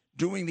of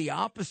doing the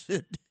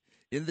opposite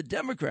in the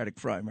Democratic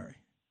primary.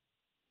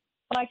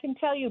 Well, I can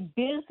tell you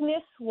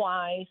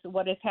business-wise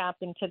what has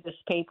happened to this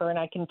paper, and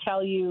I can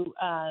tell you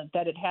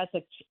that it has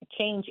a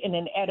change in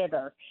an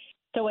editor.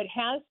 So it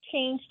has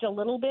changed a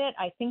little bit.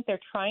 I think they're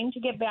trying to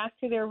get back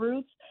to their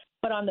roots,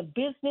 but on the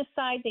business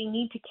side, they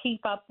need to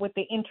keep up with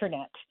the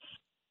internet.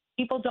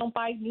 People don't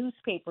buy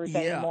newspapers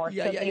anymore,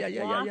 so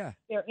they've lost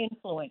their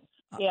influence.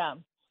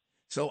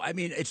 So, I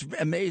mean, it's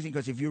amazing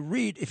because if you're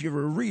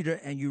a reader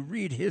and you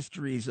read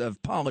histories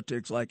of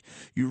politics, like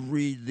you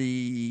read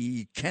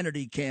the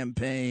Kennedy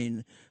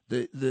campaign,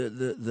 the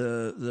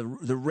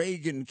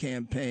Reagan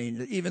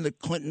campaign, even the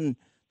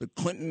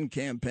Clinton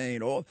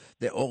campaign, a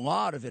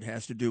lot of it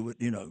has to do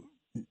with,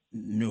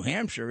 New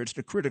Hampshire. It's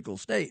the critical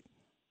state.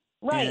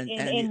 Right. And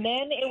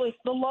then it was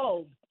the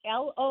Loebs,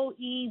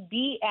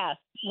 Loebs.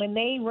 When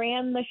they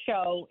ran the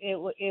show, it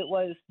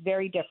was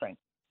very different.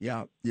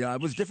 Yeah,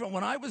 it was different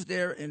when I was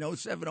there in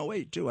 07,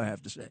 08, too, I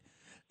have to say.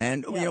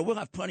 And, we'll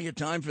have plenty of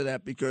time for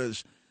that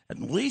because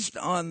at least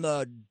on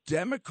the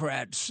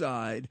Democrat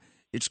side,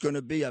 it's going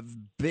to be a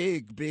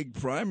big, big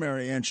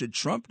primary. And should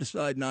Trump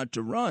decide not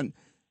to run,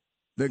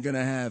 they're going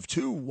to have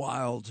two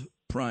wild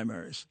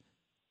primaries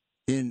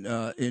in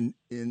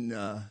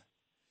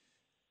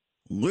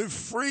live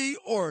free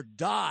or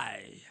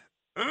die.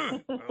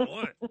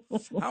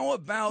 How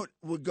about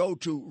we go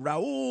to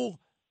Raul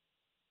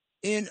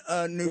in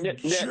New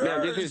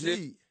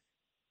Jersey?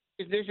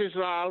 This is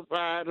Ralph,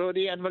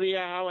 Rudy, and Maria.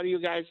 How are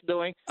you guys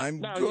doing? I'm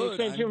good,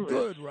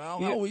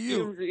 Raul. How are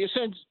you?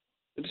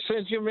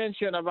 Since you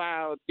mentioned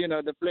about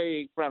the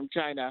plague from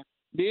China,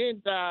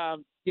 didn't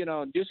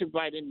Joseph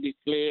Biden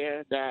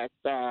declare that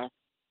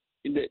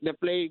the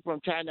plague from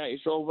China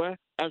is over?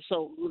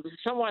 So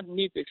someone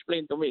needs to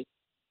explain to me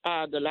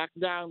the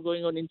lockdown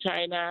going on in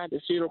China, the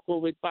zero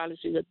COVID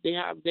policy that they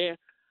have there,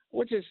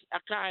 which is a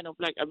kind of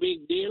like a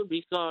big deal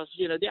because,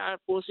 they are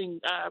forcing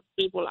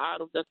people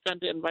out of that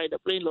country, and by the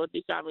plane load,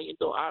 they're coming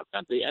into our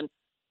country. And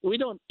we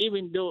don't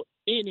even do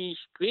any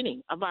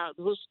screening about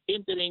who's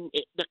entering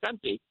the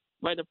country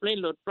by the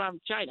plane load from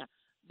China.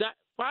 That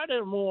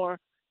furthermore,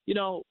 they're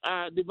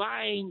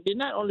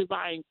not only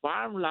buying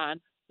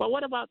farmland, but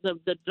what about the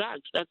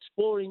drugs that's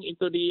pouring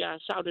into the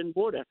southern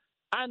border?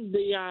 And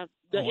the I'm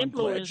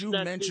influence glad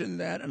you mentioned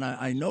that, and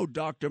I know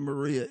Dr.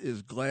 Maria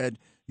is glad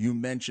you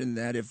mentioned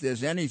that. If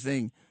there's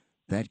anything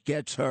that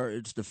gets her,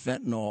 it's the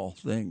fentanyl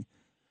thing.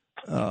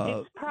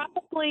 It's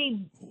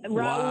probably Raul.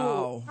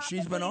 Wow,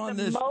 she's been on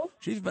this.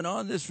 She's been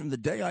on this from the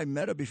day I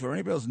met her before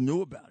anybody else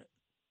knew about it.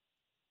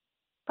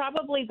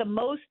 Probably the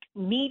most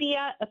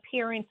media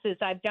appearances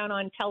I've done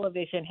on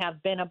television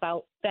have been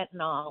about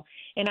fentanyl,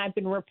 and I've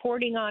been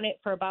reporting on it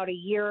for about a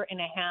year and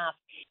a half.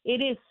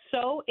 It is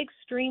so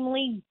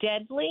extremely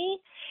deadly,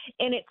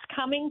 and it's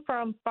coming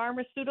from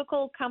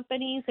pharmaceutical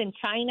companies in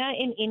China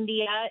and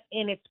India,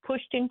 and it's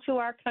pushed into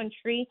our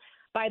country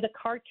by the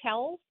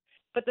cartels.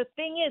 But the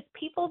thing is,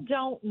 people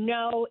don't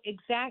know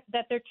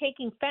that they're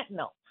taking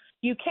fentanyl.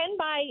 You can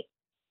buy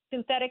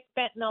synthetic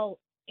fentanyl,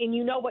 and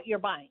you know what you're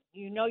buying.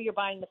 You know you're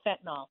buying the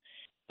fentanyl.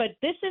 But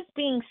this is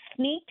being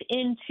sneaked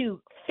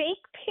into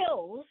fake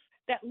pills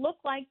that look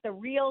like the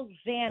real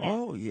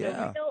Xanax,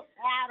 the real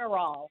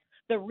Adderall,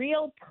 the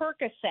real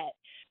Percocet.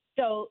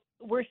 So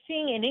we're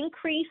seeing an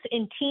increase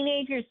in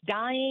teenagers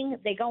dying.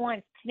 They go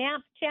on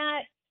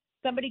Snapchat.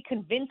 Somebody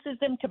convinces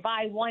them to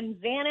buy one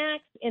Xanax,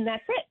 and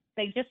that's it.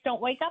 They just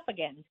don't wake up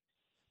again.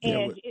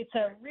 And it's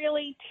a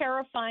really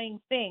terrifying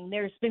thing.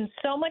 There's been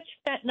so much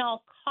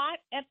fentanyl caught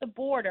at the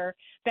border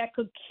that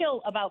could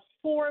kill about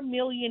 4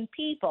 million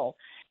people.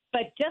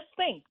 But just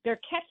think, they're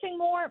catching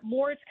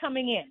more is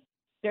coming in.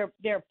 They're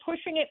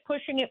pushing it.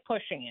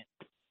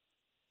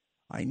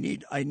 I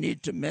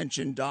need to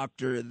mention,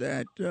 Doctor,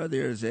 that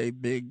there's a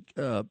big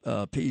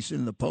piece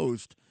in the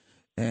Post,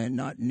 and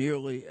not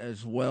nearly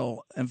as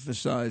well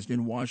emphasized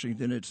in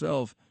Washington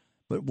itself,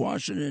 but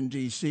Washington,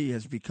 D.C.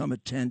 has become a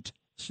tent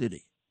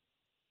city.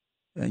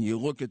 And you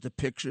look at the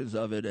pictures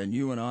of it, and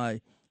you and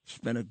I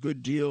spent a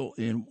good deal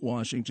in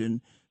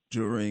Washington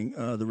during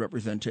the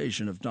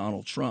representation of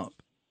Donald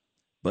Trump.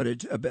 But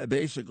it's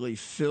basically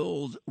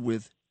filled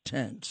with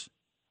tents,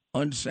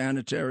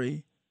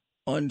 unsanitary,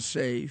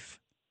 unsafe,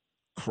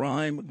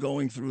 crime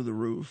going through the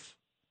roof.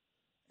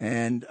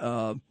 And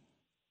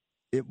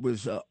it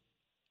was,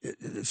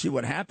 see,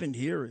 what happened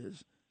here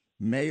is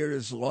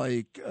mayors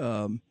like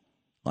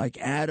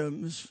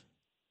Adams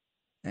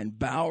and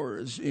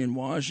Bowers in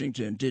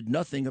Washington did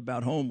nothing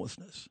about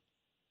homelessness.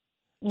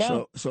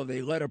 No. So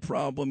they let a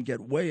problem get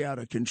way out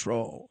of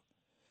control.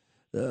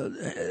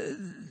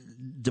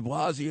 De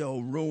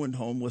Blasio ruined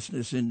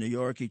homelessness in New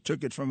York. He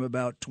took it from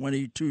about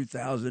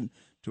 22,000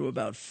 to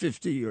about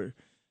 50 or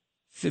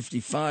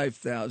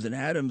 55,000.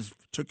 Adams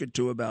took it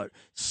to about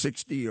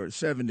 60 or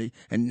 70.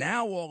 And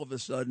now all of a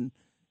sudden,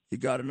 you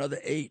got another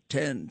 8,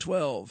 10,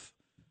 12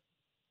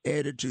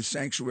 added to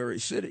Sanctuary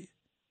City.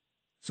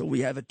 So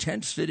we have a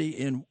tent city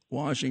in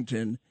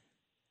Washington.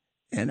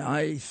 And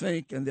I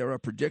think, and there are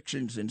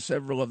predictions in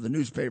several of the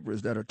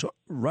newspapers that are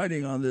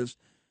writing on this,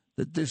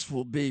 that this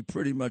will be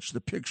pretty much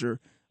the picture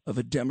of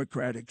a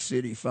democratic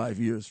city 5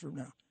 years from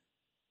now.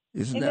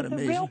 Isn't that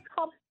amazing?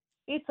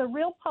 It's a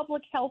real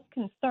public health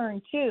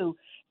concern, too.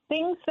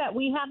 Things that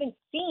we haven't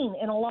seen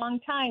in a long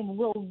time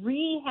will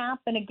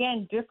re-happen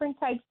again, different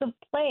types of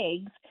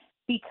plagues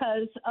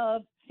because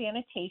of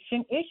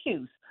sanitation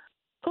issues.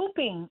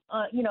 Pooping,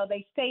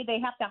 they say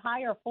they have to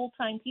hire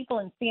full-time people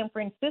in San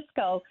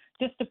Francisco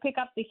just to pick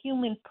up the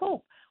human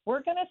poop.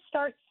 We're going to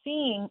start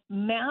seeing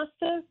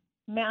massive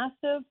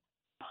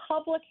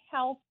public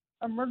health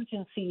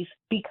emergencies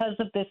because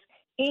of this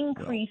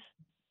increase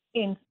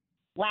in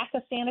lack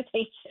of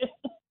sanitation.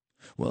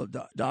 Well,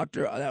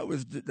 Doctor,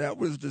 that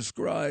was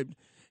described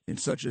in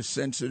such a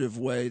sensitive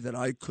way that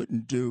I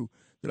couldn't do,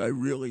 that I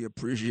really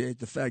appreciate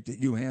the fact that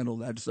you handle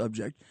that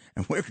subject.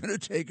 And we're going to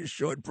take a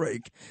short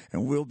break,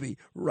 and we'll be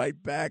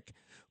right back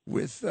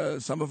with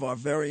some of our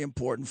very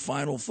important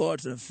final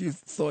thoughts and a few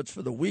thoughts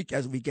for the week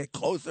as we get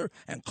closer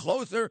and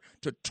closer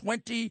to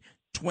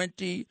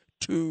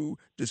 2022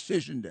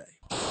 Decision Day.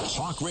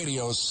 Talk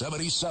Radio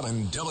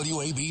 77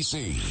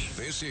 WABC.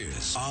 This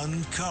is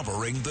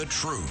Uncovering the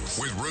Truth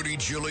with Rudy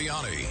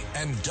Giuliani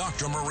and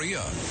Dr.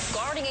 Maria.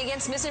 Guarding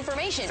against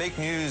misinformation. Fake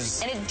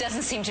news. And it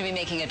doesn't seem to be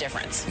making a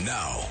difference.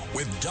 Now,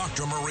 with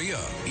Dr. Maria,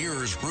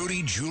 here's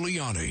Rudy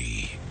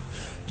Giuliani.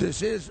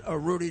 This is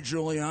Rudy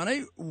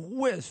Giuliani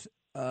with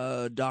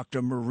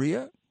Dr.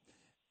 Maria.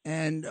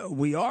 And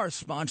we are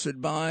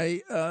sponsored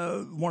by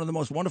one of the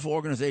most wonderful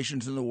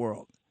organizations in the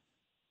world,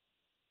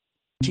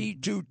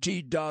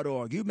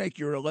 T2T.org. You make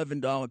your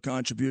 $11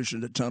 contribution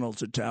to Tunnel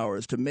to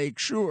Towers to make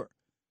sure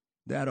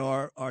that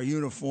our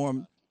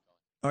uniform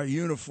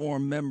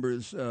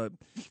members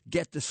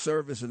get the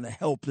service and the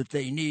help that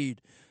they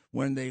need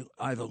when they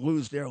either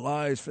lose their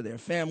lives for their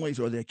families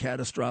or they're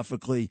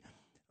catastrophically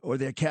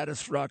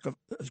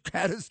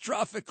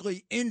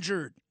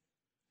injured.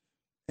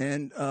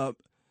 And I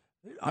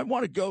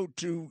want to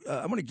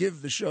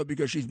give the show,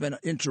 because she's been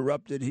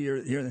interrupted here.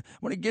 I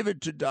want to give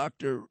it to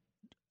Dr.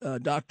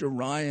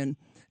 Ryan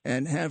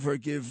and have her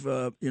give,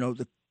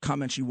 the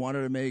comments she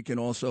wanted to make, and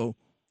also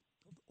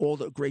all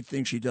the great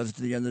things she does at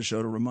the end of the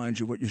show to remind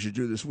you what you should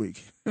do this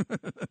week.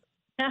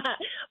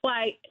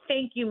 Why,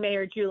 thank you,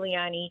 Mayor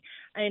Giuliani,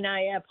 and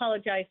I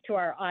apologize to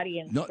our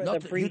audience for the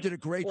brief You did a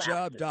great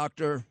job,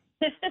 Doctor.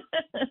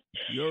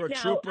 You're a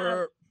now,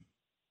 trooper.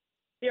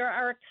 There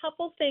are a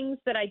couple things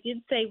that I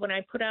did say when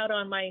I put out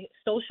on my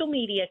social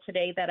media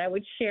today that I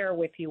would share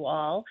with you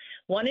all.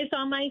 One is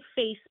on my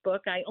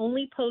Facebook. I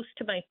only post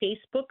to my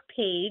Facebook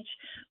page,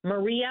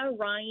 Maria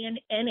Ryan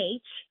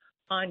NH,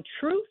 on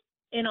Truth,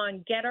 and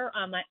on Getter,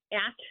 I'm at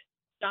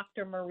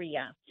Dr.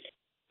 Maria.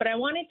 But I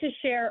wanted to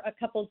share a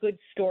couple good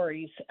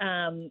stories.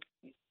 And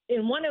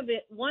one of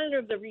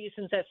the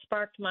reasons that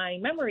sparked my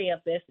memory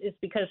of this is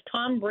because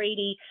Tom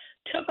Brady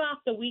took off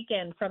the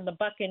weekend from the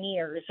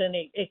Buccaneers, and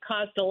it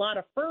caused a lot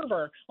of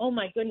fervor. Oh,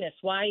 my goodness,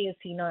 why is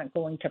he not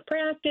going to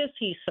practice?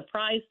 He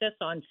surprised us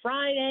on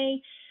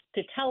Friday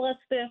to tell us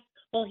this.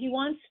 Well, he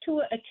wants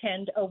to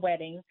attend a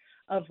wedding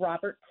of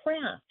Robert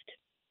Kraft.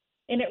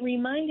 And it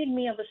reminded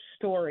me of a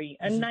story,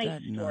 a nice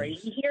story.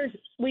 Nice?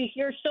 We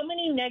hear so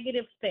many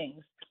negative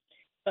things,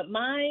 but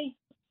my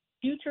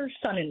future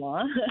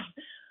son-in-law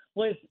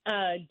was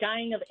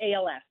dying of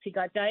ALS. He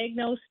got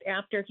diagnosed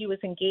after he was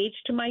engaged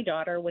to my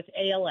daughter with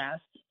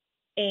ALS,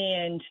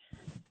 and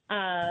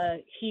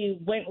he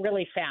went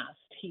really fast.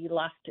 He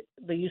lost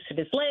the use of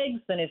his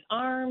legs, then his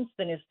arms,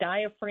 then his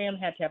diaphragm,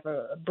 had to have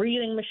a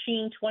breathing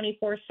machine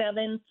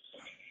 24/7.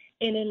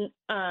 And in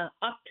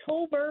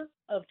October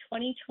of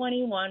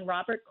 2021,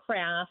 Robert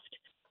Kraft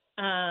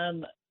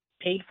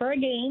paid for a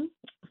game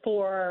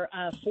for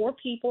 4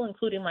 people,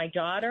 including my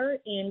daughter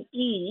and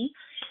E.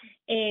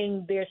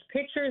 And there's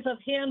pictures of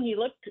him. He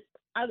looked,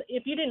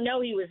 if you didn't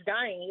know he was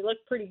dying, he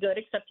looked pretty good,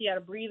 except he had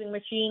a breathing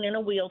machine and a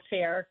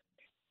wheelchair.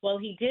 Well,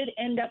 he did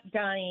end up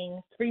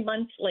dying 3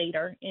 months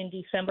later in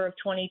December of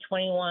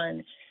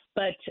 2021.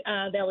 But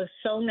that was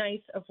so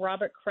nice of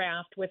Robert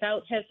Kraft,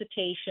 without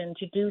hesitation,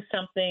 to do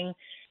something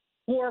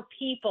for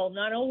people,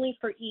 not only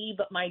for E,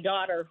 but my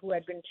daughter, who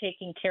had been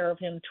taking care of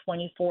him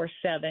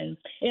 24/7.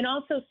 And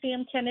also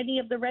Sam Kennedy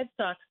of the Red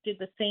Sox did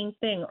the same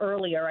thing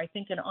earlier, I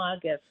think in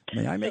August.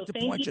 May I make the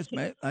point?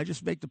 May I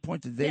just make the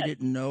point that they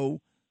didn't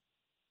know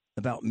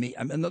about me?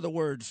 In other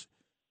words,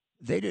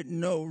 they didn't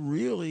know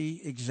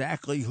really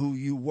exactly who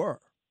you were.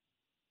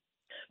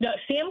 No,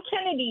 Sam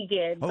Kennedy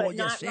did. Oh, but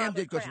yeah, not Sam Robert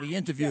did because Kraft. we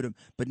interviewed him,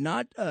 but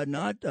not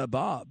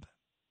Bob.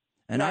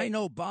 And I Right.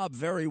 know Bob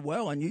very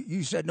well. And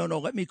you said, no,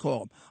 let me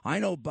call him. I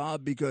know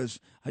Bob because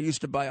I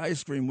used to buy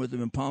ice cream with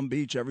him in Palm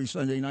Beach every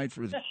Sunday night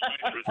for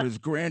his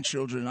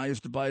grandchildren. I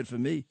used to buy it for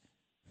me.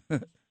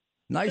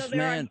 Nice So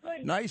there are man.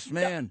 good- Nice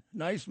man.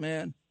 Nice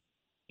man.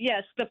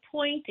 Yes, the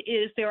point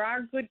is there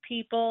are good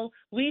people.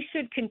 We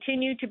should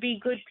continue to be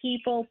good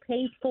people,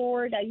 pay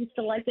forward. I used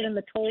to like it in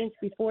the tolls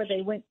before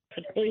they went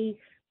to pay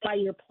by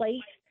your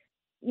plate.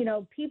 You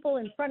know, people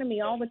in front of me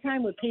all the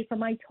time would pay for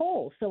my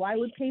toll, so I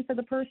would pay for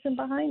the person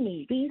behind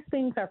me. These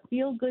things are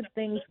feel-good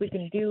things we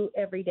can do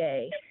every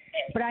day.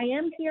 But I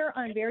am here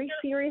on very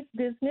serious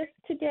business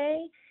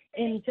today.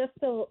 In just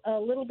a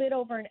little bit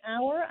over an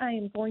hour, I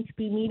am going to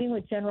be meeting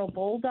with General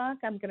Bolduc.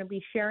 I'm going to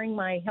be sharing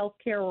my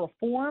healthcare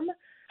reform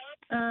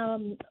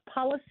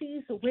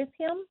policies with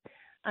him.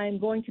 I'm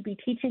going to be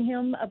teaching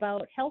him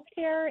about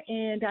healthcare,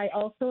 and I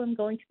also am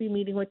going to be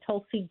meeting with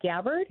Tulsi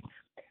Gabbard.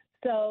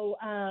 So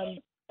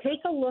take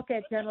a look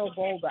at General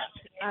Bolduc.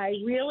 I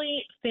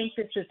really think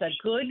this is a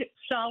good,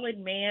 solid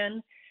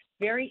man,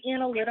 very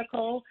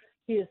analytical.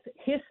 His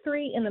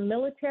history in the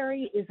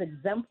military is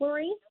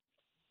exemplary,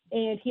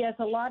 and he has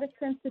a lot of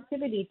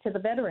sensitivity to the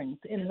veterans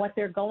and what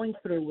they're going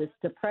through with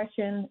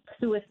depression,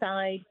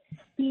 suicide.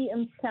 He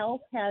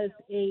himself has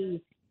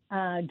a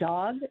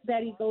dog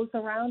that he goes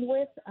around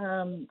with,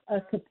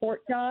 a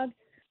support dog.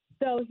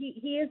 So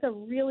he is a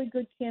really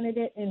good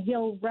candidate, and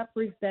he'll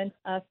represent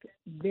us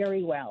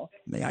very well.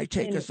 May I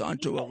take us on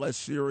to a less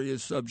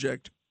serious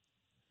subject?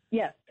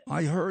 Yes.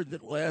 I heard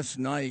that last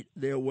night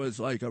there was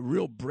like a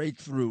real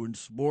breakthrough in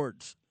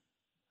sports.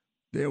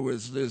 There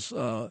was this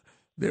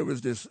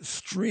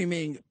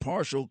streaming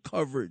partial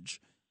coverage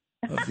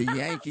of the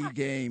Yankee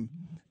game,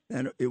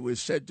 and it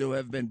was said to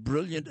have been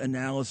brilliant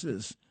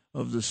analysis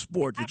of the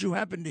sport. Did you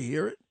happen to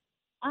hear it?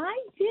 I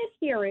did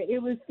hear it.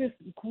 It was this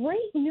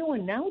great new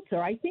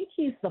announcer. I think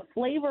he's the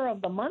flavor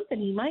of the month,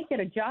 and he might get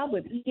a job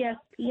with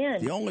ESPN.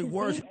 The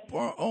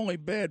only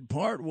bad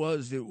part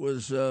was it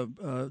was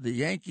the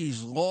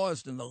Yankees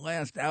lost in the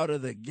last out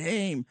of the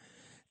game.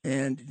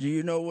 And do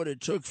you know what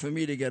it took for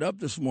me to get up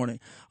this morning?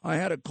 I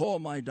had to call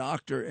my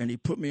doctor, and he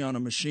put me on a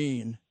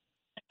machine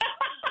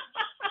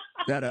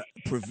that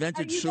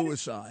prevented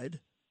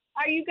suicide.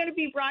 Are you going to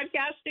be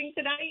broadcasting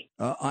tonight?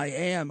 I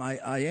am,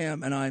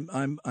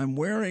 and I'm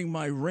wearing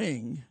my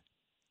ring.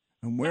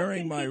 I'm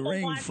wearing my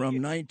ring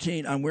from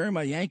 19. I'm wearing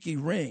my Yankee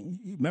ring.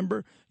 You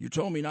remember, you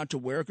told me not to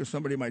wear it because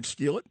somebody might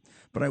steal it,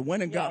 but I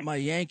went and got my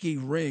Yankee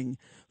ring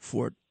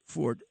for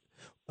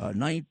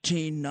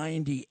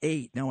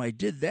 1998. Now I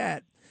did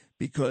that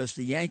because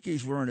the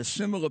Yankees were in a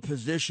similar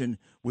position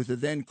with the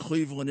then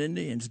Cleveland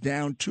Indians,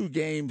 down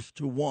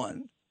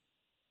 2-1.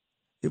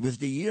 It was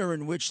the year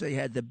in which they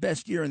had the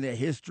best year in their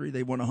history.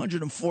 They won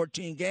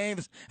 114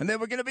 games, and they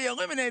were going to be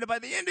eliminated by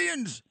the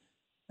Indians.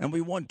 And we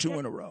won 2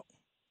 in a row.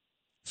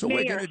 So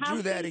we're going to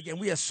do that again.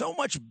 We are so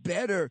much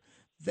better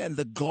than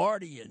the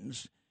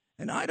Guardians,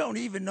 and I don't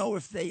even know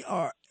if they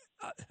are.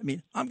 I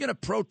mean, I'm going to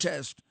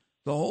protest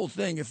the whole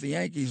thing if the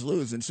Yankees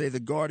lose and say the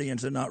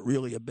Guardians are not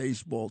really a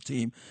baseball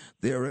team.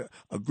 They're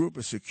a group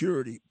of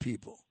security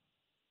people.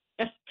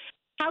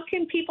 How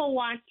can people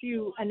watch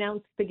you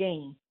announce the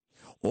game?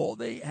 All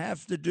they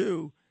have to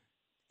do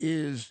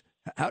is,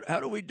 how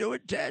do we do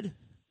it, Ted?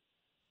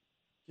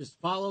 Just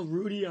follow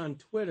Rudy on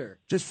Twitter.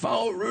 Just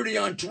follow Rudy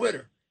on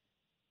Twitter.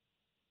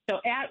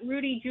 So at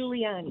Rudy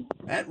Giuliani.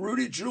 At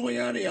Rudy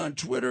Giuliani on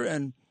Twitter,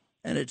 and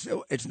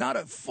it's not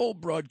a full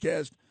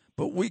broadcast,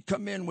 but we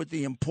come in with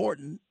the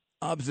important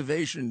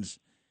observations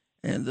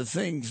and the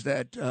things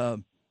that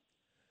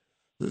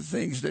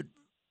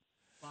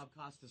Bob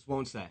Costas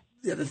won't say.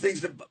 Yeah, the things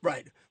that,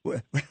 right.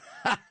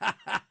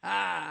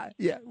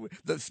 Yeah,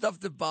 the stuff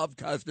that Bob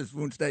Costas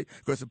won't say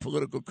because of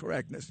political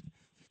correctness.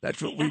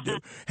 That's what we do.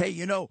 Hey,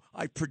 you know,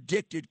 I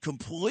predicted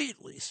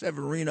completely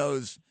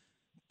Severino's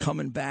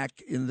coming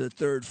back in the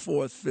 3rd,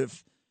 4th,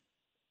 5th,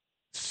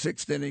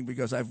 6th inning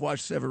because I've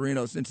watched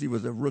Severino since he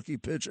was a rookie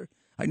pitcher.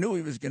 I knew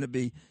he was going to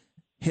be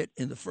hit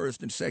in the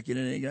 1st and 2nd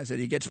inning. I said,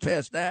 he gets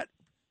past that,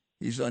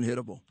 he's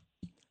unhittable.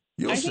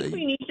 You'll see. I think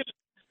we need to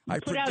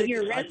put out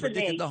your resume. I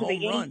predicted the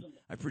home run.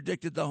 I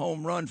predicted the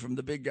home run from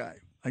the big guy.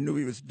 I knew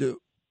he was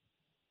due.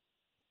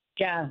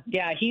 Yeah,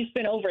 he's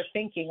been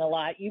overthinking a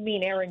lot. You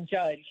mean Aaron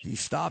Judge? He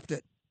stopped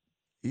it.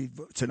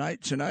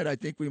 Tonight, I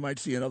think we might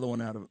see another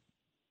one out of it.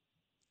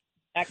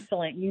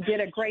 Excellent. You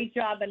did a great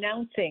job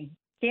announcing.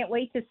 Can't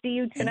wait to see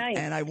you tonight.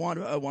 And I want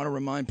to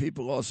remind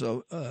people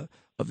also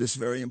of this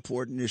very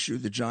important issue.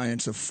 The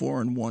Giants are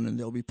 4-1, and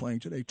they'll be playing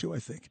today too, I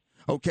think.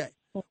 Okay.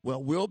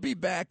 Well, we'll be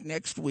back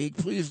next week.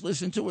 Please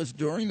listen to us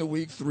during the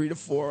week, 3 to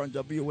 4 on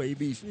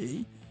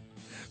WABC.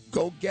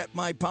 Go get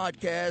my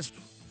podcast,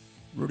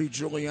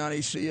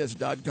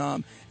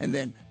 RudyGiulianiCS.com. And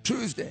then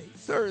Tuesday,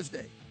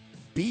 Thursday,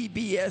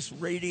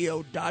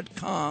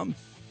 BBSRadio.com.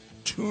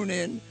 Tune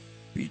in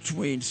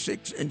between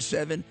 6 and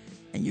 7,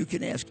 and you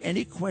can ask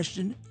any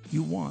question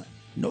you want.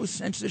 No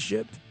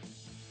censorship.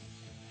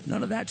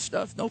 None of that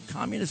stuff. No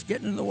communists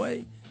getting in the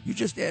way. You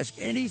just ask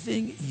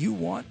anything you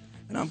want,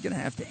 and I'm going to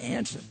have to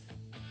answer.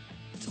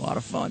 It's a lot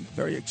of fun.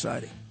 Very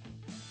exciting.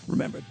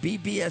 Remember,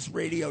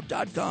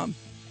 bbsradio.com,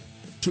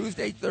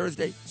 Tuesday,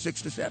 Thursday,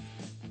 6 to 7.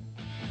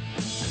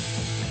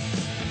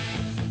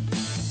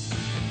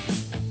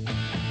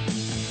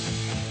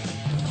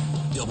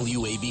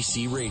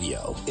 WABC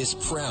Radio is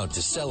proud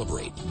to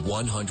celebrate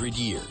 100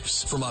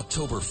 years from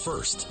October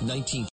 1st,